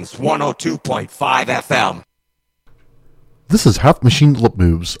Springs 102.5 FM. This is Half Machine Lip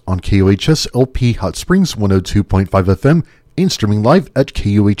Moves on KUHS LP Hot Springs 102.5 FM and streaming live at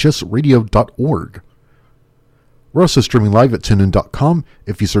KUHSradio.org. We're also streaming live at TuneIn.com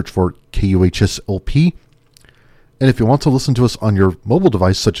if you search for KUHS LP. And if you want to listen to us on your mobile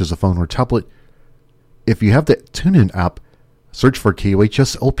device, such as a phone or tablet, if you have the TuneIn app, search for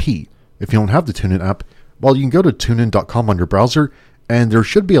KUHS LP. If you don't have the TuneIn app, well, you can go to TuneIn.com on your browser, and there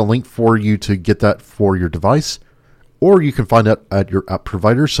should be a link for you to get that for your device, or you can find that at your app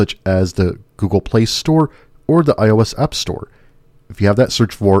provider, such as the Google Play Store or the iOS App Store. If you have that,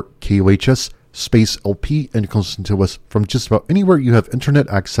 search for KUHS space LP, and you can listen to us from just about anywhere you have internet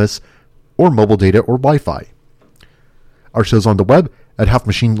access or mobile data or Wi-Fi. Our show's on the web at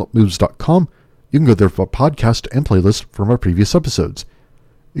halfmachinelipmoves.com. You can go there for a podcast and playlist from our previous episodes.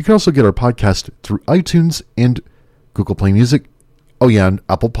 You can also get our podcast through iTunes and Google Play Music. Oh yeah, and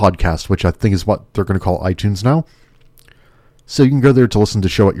Apple Podcast, which I think is what they're going to call iTunes now. So you can go there to listen to the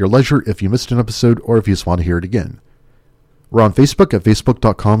show at your leisure if you missed an episode or if you just want to hear it again. We're on Facebook at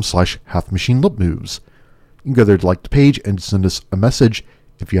facebook.com/halfmachinelipmoves. You can go there to like the page and send us a message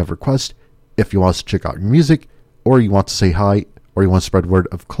if you have requests, if you want us to check out your music, or you want to say hi, or you want to spread word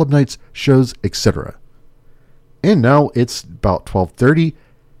of club nights, shows, etc. And now it's about 12:30,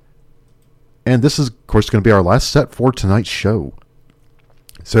 and this is, of course, going to be our last set for tonight's show.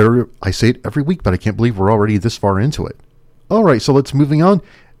 So I say it every week, but I can't believe we're already this far into it. Alright, so let's moving on.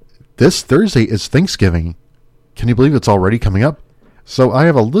 This Thursday is Thanksgiving. Can you believe it's already coming up? So I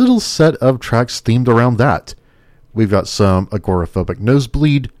have a little set of tracks themed around that. We've got some Agoraphobic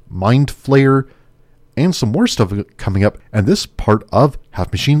Nosebleed, Mind Flayer, and some more stuff coming up, and this part of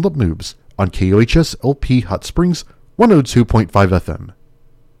Half Machine Lip Moves on KUHS LP Hot Springs 102.5 FM.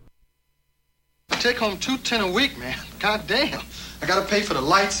 I take home $210 a week, man. God damn. I gotta pay for the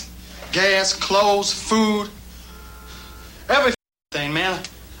lights, gas, clothes, food, everything, man.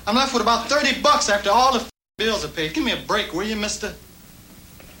 I'm left with about $30 after all the bills are paid. Give me a break, will you, mister?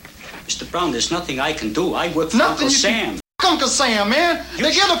 Mr. Brown, there's nothing I can do. I work for Uncle Sam. Uncle Sam, man.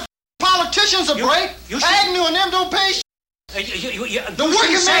 They give the politicians a break. Agnew and them don't pay shit. The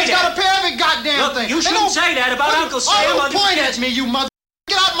working man's gotta pay every goddamn thing. You shouldn't say that about Uncle Sam. Don't point at me, you mother.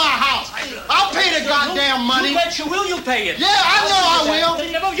 Get out my house. I'll pay the goddamn money. You bet you will, you pay it. Yeah, I know I will.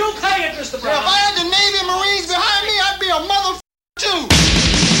 You pay it, Mr. Brown. If I had the Navy and Marines behind me, I'd be a mother too.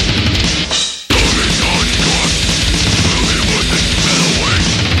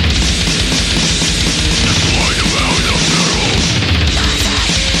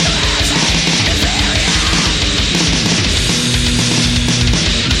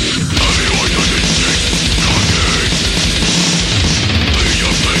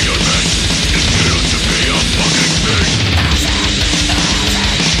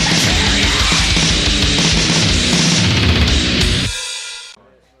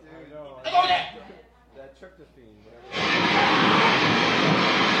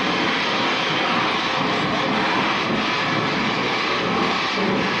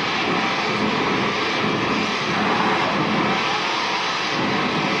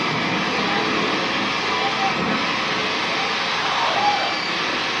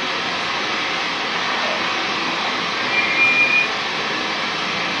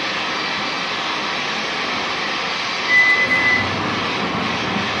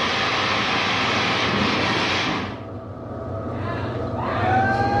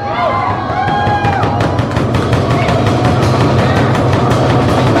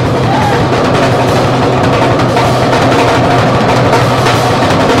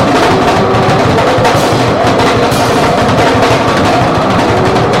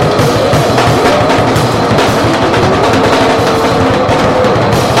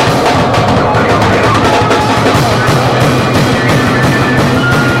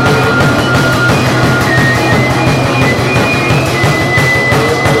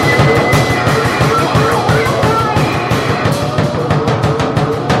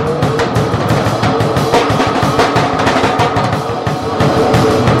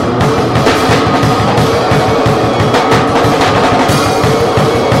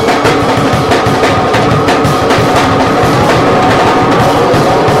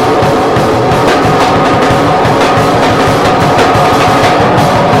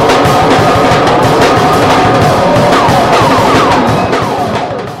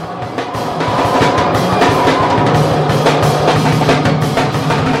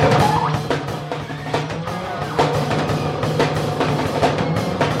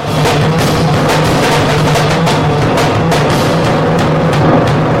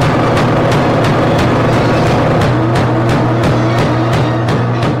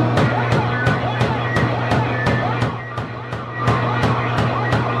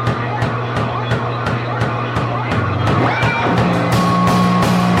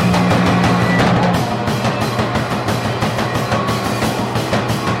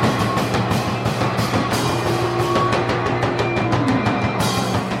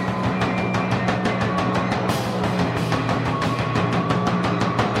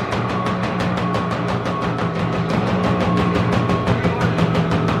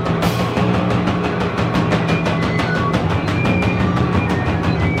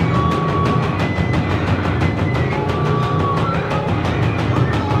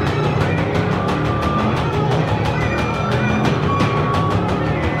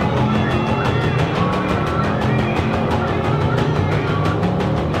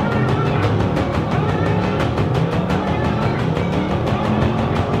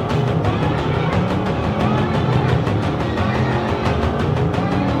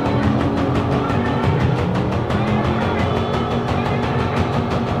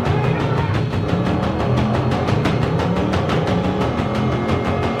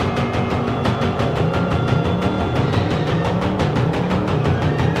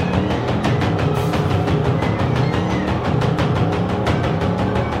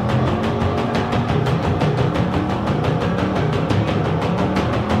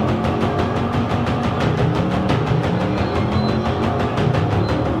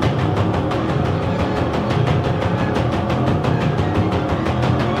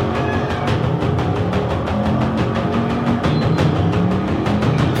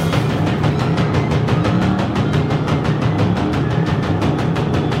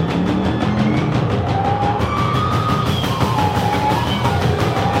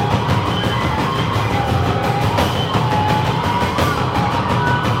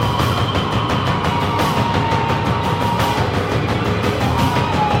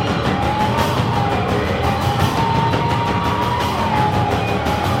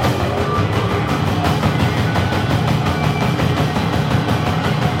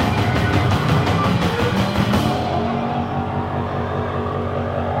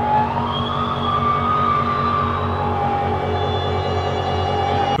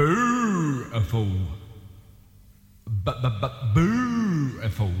 beautiful.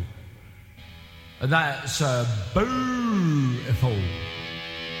 Beautiful. That's beautiful.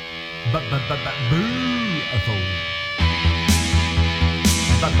 Beautiful.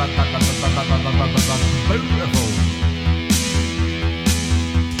 Beautiful.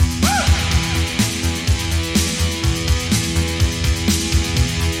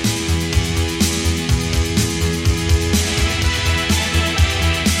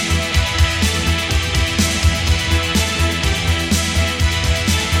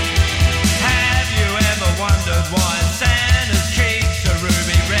 Wondered why Santa's cheeks are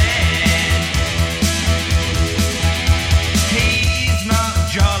ruby red. He's not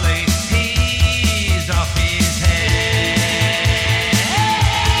jolly, he's off his head.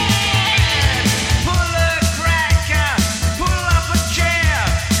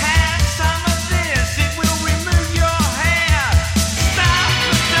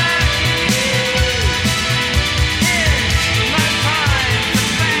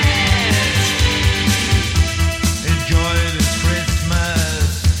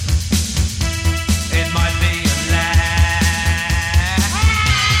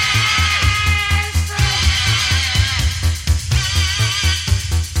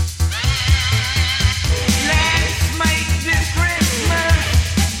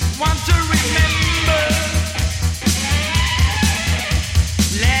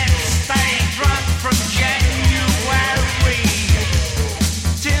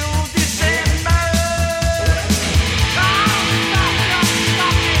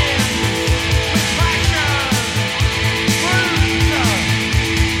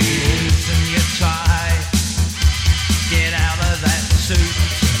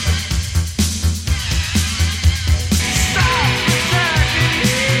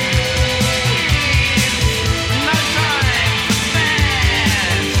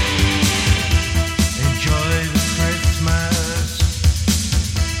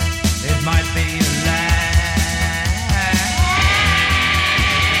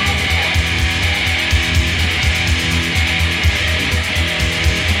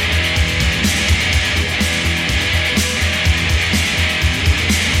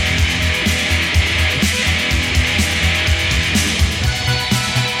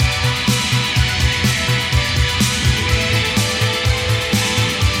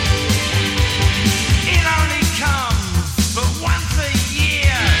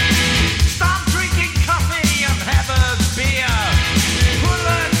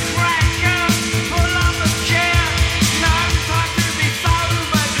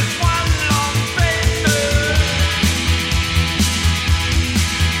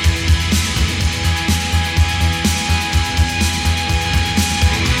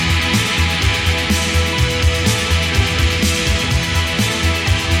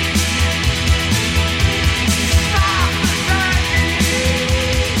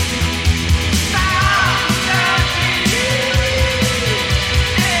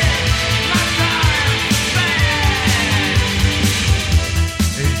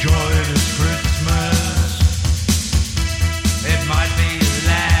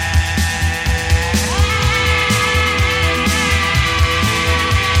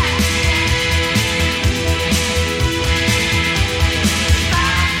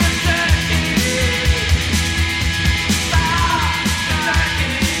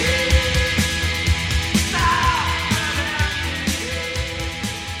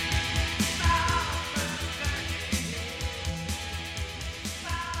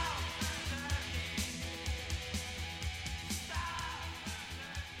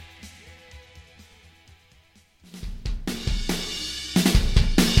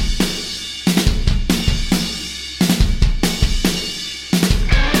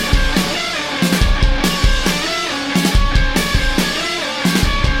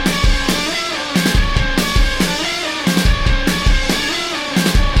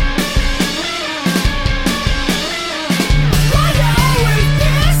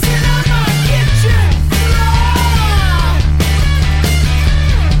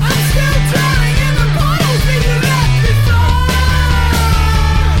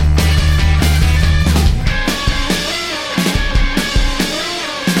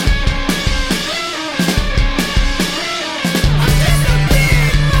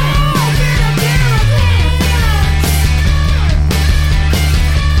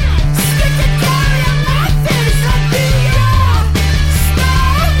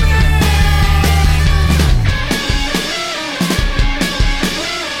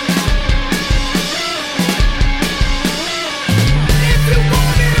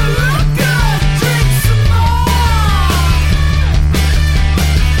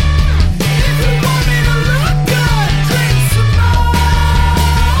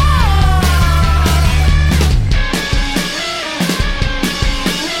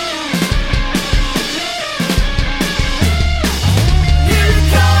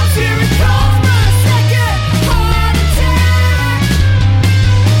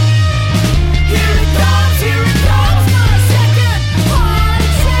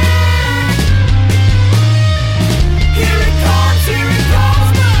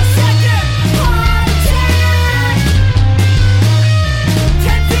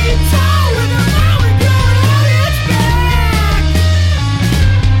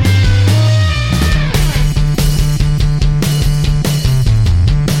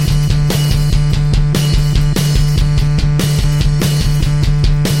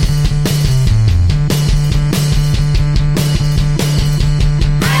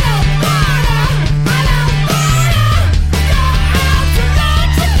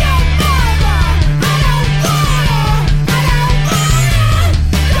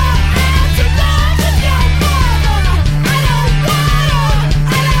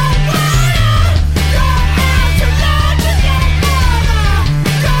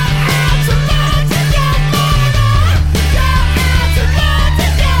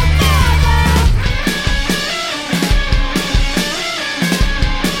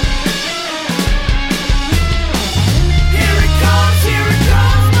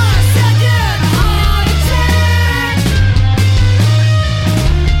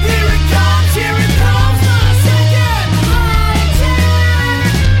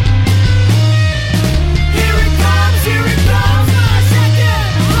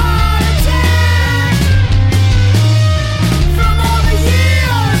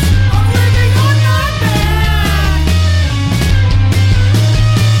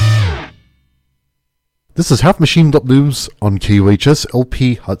 This is Half Machine Lip Moves on KUHS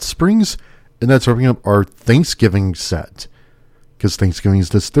LP Hot Springs, and that's wrapping up our Thanksgiving set. Because Thanksgiving is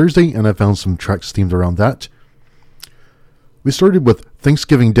this Thursday, and I found some tracks themed around that. We started with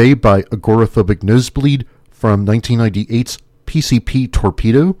Thanksgiving Day by Agoraphobic Nosebleed from 1998's PCP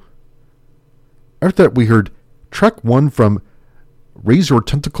Torpedo. After that, we heard track 1 from Raise Your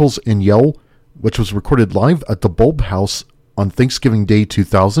Tentacles and Yell, which was recorded live at the Bulb House on Thanksgiving Day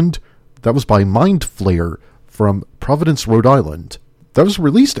 2000. That was by Mind Flayer from Providence, Rhode Island. That was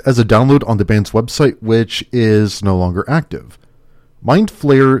released as a download on the band's website, which is no longer active. Mind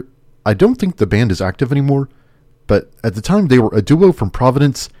Flayer, I don't think the band is active anymore, but at the time they were a duo from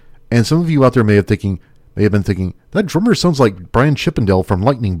Providence, and some of you out there may have been thinking, that drummer sounds like Brian Chippendale from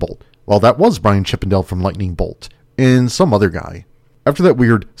Lightning Bolt. Well, that was Brian Chippendale from Lightning Bolt, and some other guy. After that, we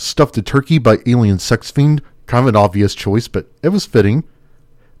heard Stuffed a Turkey by Alien Sex Fiend, kind of an obvious choice, but it was fitting.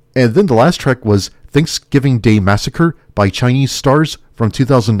 And then the last track was Thanksgiving Day Massacre by Chinese Stars from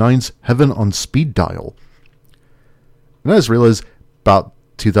 2009's Heaven on Speed Dial. And I just realized about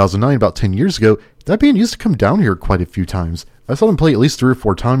 2009, about 10 years ago, that band used to come down here quite a few times. I saw them play at least 3 or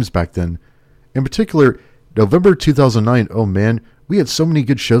 4 times back then. In particular, November 2009, oh man, we had so many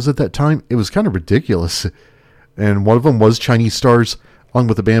good shows at that time, it was kind of ridiculous. And one of them was Chinese Stars, along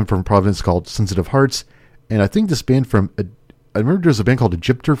with a band from Providence called Sensitive Hearts. And I think this band I remember there was a band called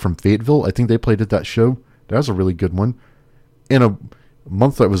Egypter from Fayetteville. I think they played at that show. That was a really good one. In a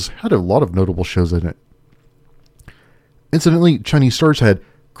month that had a lot of notable shows in it. Incidentally, Chinese Stars had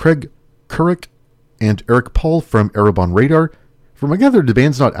Craig Couric and Eric Paul from Erebon Radar. From what I gather, the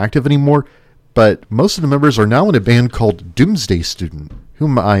band's not active anymore, but most of the members are now in a band called Doomsday Student,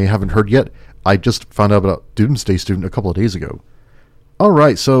 whom I haven't heard yet. I just found out about Doomsday Student a couple of days ago.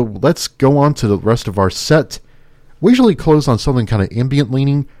 Alright, so let's go on to the rest of our set. We usually close on something kind of ambient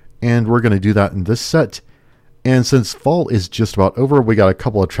leaning, and we're going to do that in this set. And since fall is just about over, we got a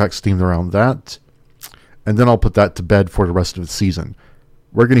couple of tracks themed around that. And then I'll put that to bed for the rest of the season.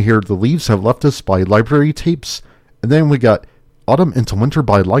 We're going to hear The Leaves Have Left Us by Library Tapes, and then we got Autumn into Winter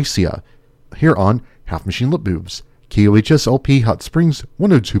by Lycia, here on Half Machine Lip Moves, KUHS LP Hot Springs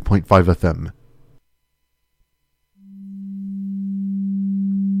 102.5 FM.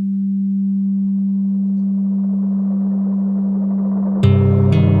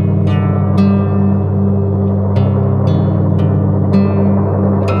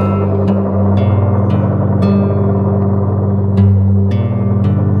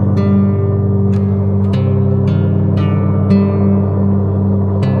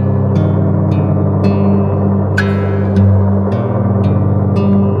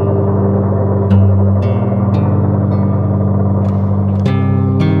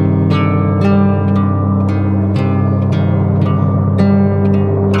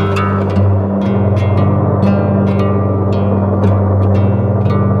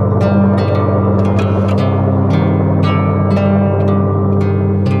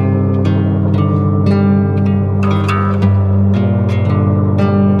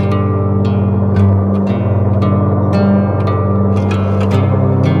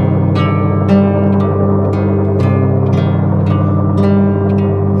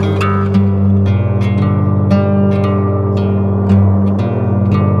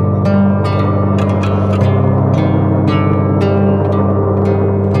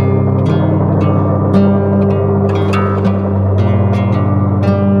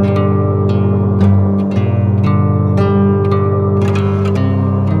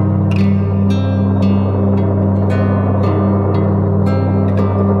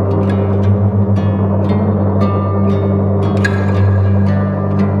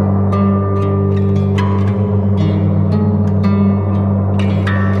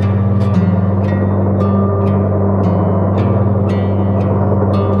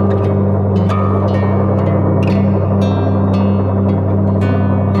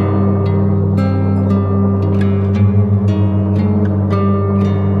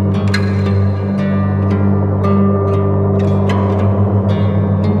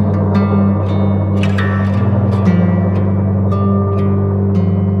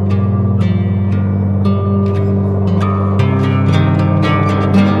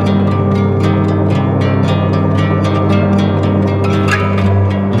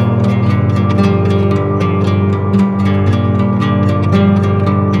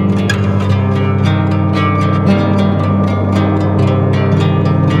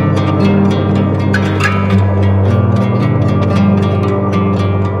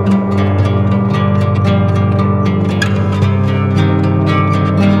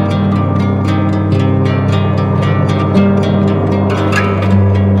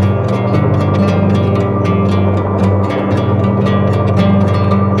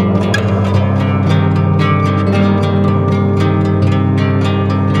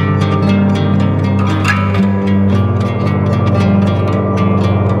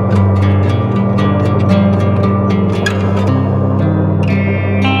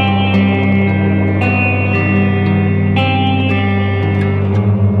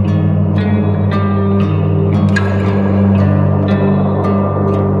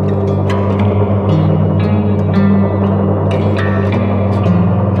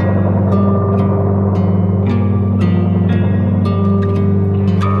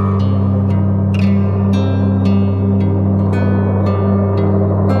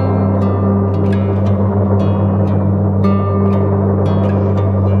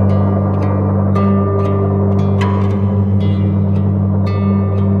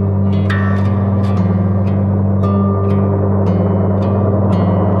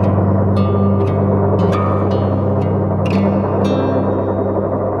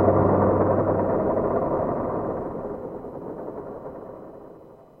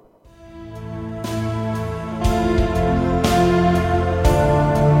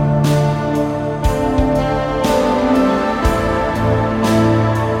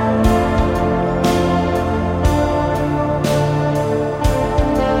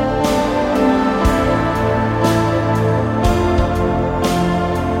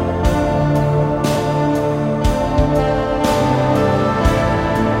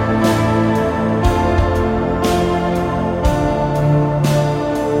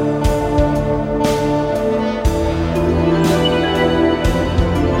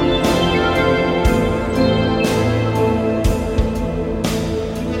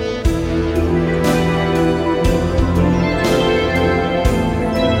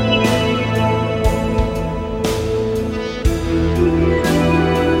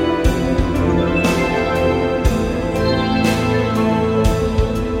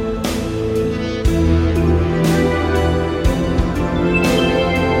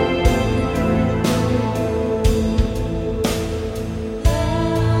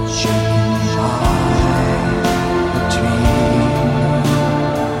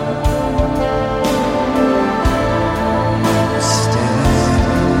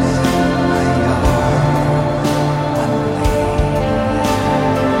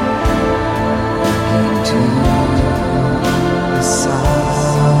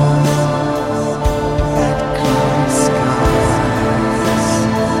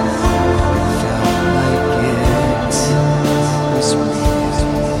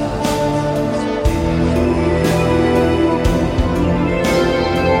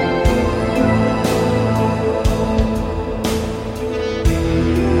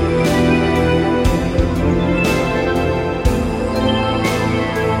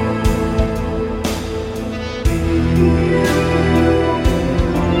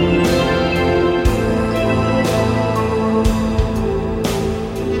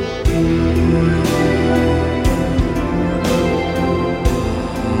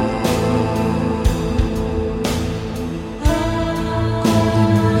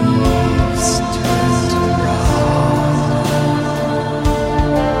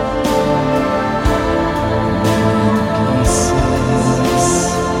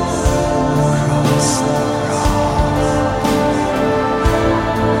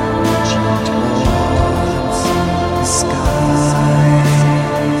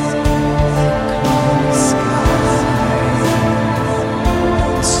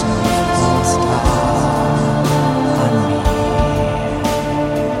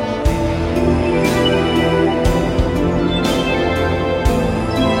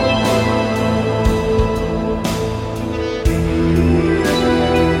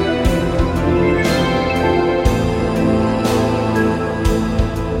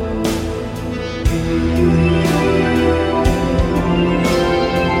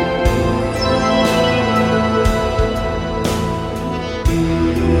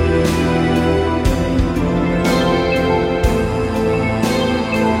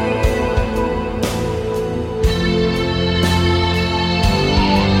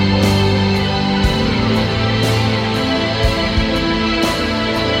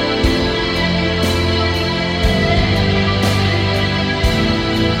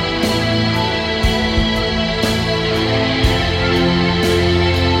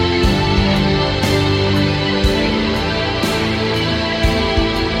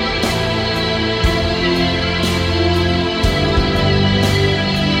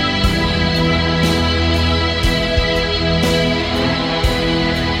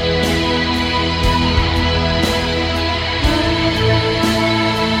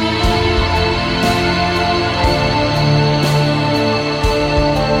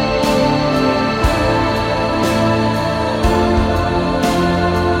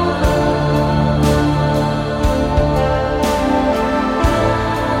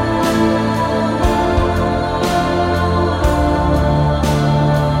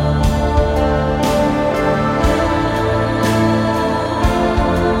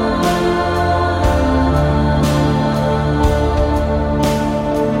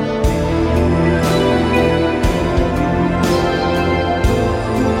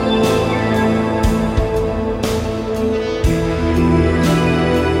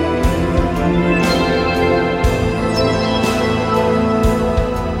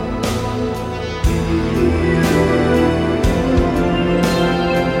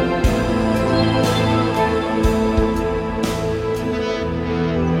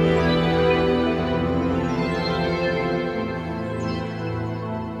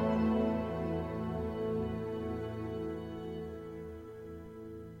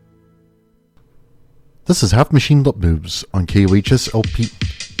 This is Half Machine Lip Moves on KUHS LP.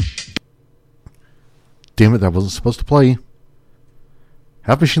 Damn it, that wasn't supposed to play.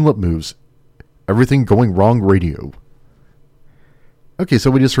 Half Machine Lip Moves. Everything Going Wrong Radio. Okay,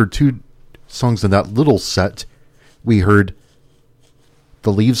 so we just heard two songs in that little set. We heard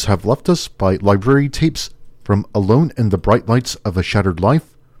The Leaves Have Left Us by Library Tapes from Alone in the Bright Lights of a Shattered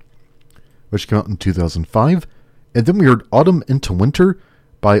Life, which came out in 2005. And then we heard Autumn into Winter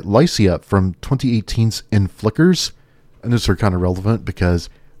by Lycia from 2018's In Flickers. And those are kind of relevant because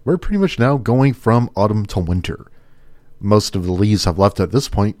we're pretty much now going from autumn to winter. Most of the leaves have left at this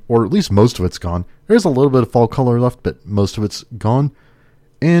point, or at least most of it's gone. There's a little bit of fall color left, but most of it's gone.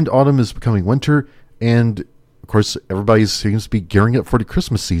 And autumn is becoming winter, and of course everybody seems to be gearing up for the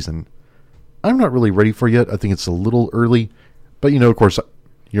Christmas season. I'm not really ready for it yet. I think it's a little early, but of course,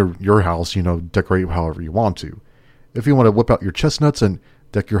 your house, decorate however you want to. If you want to whip out your chestnuts and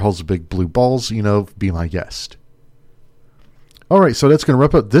deck your halls with big blue balls, be my guest. Alright, so that's going to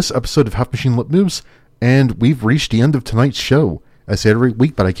wrap up this episode of Half Machine Lip Moves, and we've reached the end of tonight's show. I say it every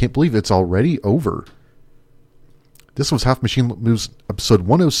week, but I can't believe it's already over. This was Half Machine Lip Moves episode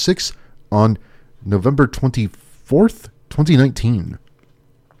 106 on November 24th, 2019.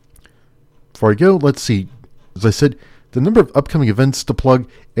 Before I go, let's see. As I said, the number of upcoming events to plug,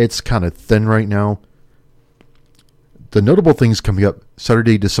 it's kind of thin right now. The notable things coming up,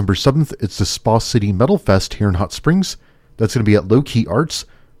 Saturday, December 7th, it's the Spa City Metal Fest here in Hot Springs. That's going to be at Low Key Arts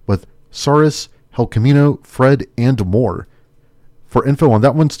with Saurus, El Camino, Fred, and more. For info on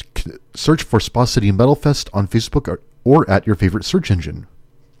that one, search for Spa City Metal Fest on Facebook or at your favorite search engine.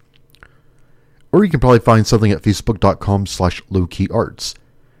 Or you can probably find something at facebook.com/lowkeyarts.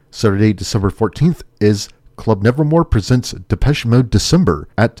 Saturday, December 14th is Club Nevermore presents Depeche Mode December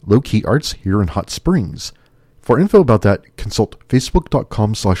at Low Key Arts here in Hot Springs. For info about that, consult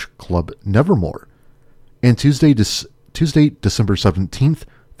facebook.com/clubnevermore. And Tuesday, December 17th,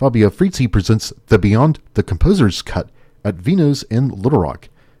 Fabio Frizzi presents The Beyond the Composer's Cut at Vino's in Little Rock.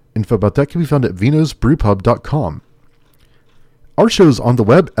 Info about that can be found at vinosbrewpub.com. Our show is on the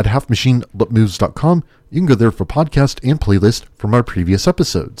web at halfmachinelipmoves.com. You can go there for podcast and playlist from our previous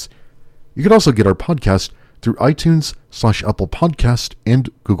episodes. You can also get our podcast through iTunes/Apple Podcast and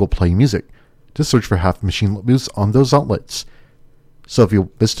Google Play Music. Just search for Half Machine Lip Moves on those outlets. So if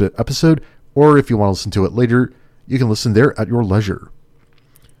you missed an episode, or if you want to listen to it later, you can listen there at your leisure.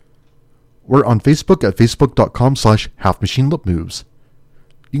 We're on Facebook at facebook.com/halfmachinelipmoves.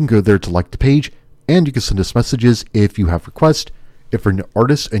 You can go there to like the page, and you can send us messages if you have requests, if you're an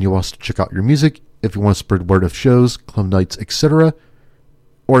artist and you want us to check out your music, if you want to spread word of shows, club nights, etc.,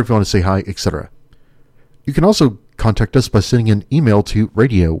 or if you want to say hi, etc. You can also contact us by sending an email to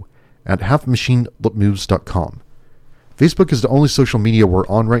radio@halfmachinelipmoves.com. Facebook is the only social media we're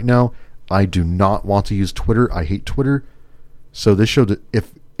on right now. I do not want to use Twitter. I hate Twitter. So this show,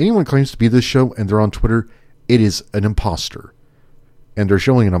 if anyone claims to be this show and they're on Twitter, it is an imposter. And they're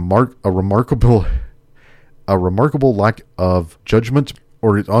showing a remarkable lack of judgment,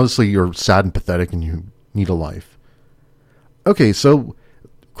 or honestly, you're sad and pathetic and you need a life. Okay, so,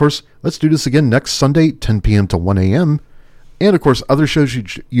 of course, let's do this again next Sunday, 10 p.m. to 1 a.m., and, of course, other shows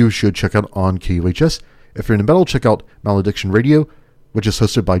you should check out on KUHS. If you're into metal, check out Malediction Radio, which is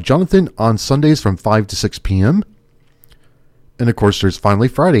hosted by Jonathan on Sundays from 5 to 6 p.m. And, of course, there's Finally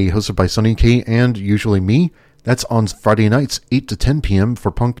Friday, hosted by Sonny K and usually me. That's on Friday nights, 8 to 10 p.m. for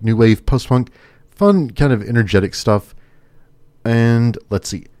punk, new wave, post-punk, fun, kind of energetic stuff. And, let's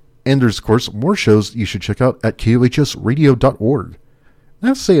see. And there's, of course, more shows you should check out at KUHSradio.org. I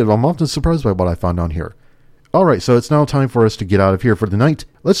have to say, I'm often surprised by what I found on here. Alright, so it's now time for us to get out of here for the night.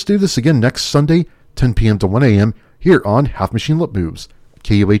 Let's do this again next Sunday, 10 p.m. to 1 a.m. here on Half Machine Lip Moves,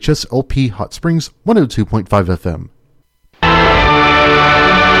 KUHS LP Hot Springs 102.5 FM.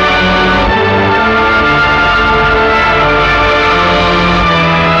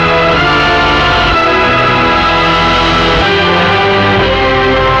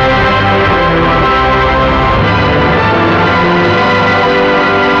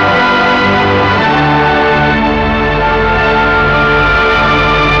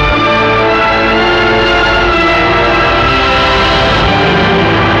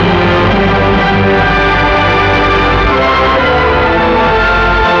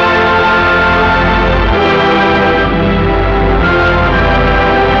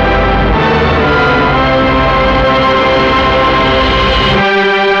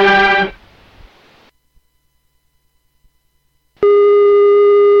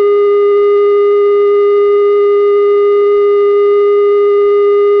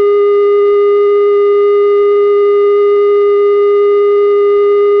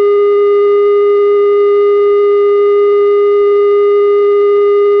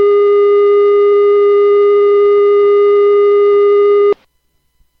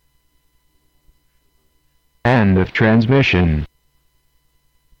 End of transmission.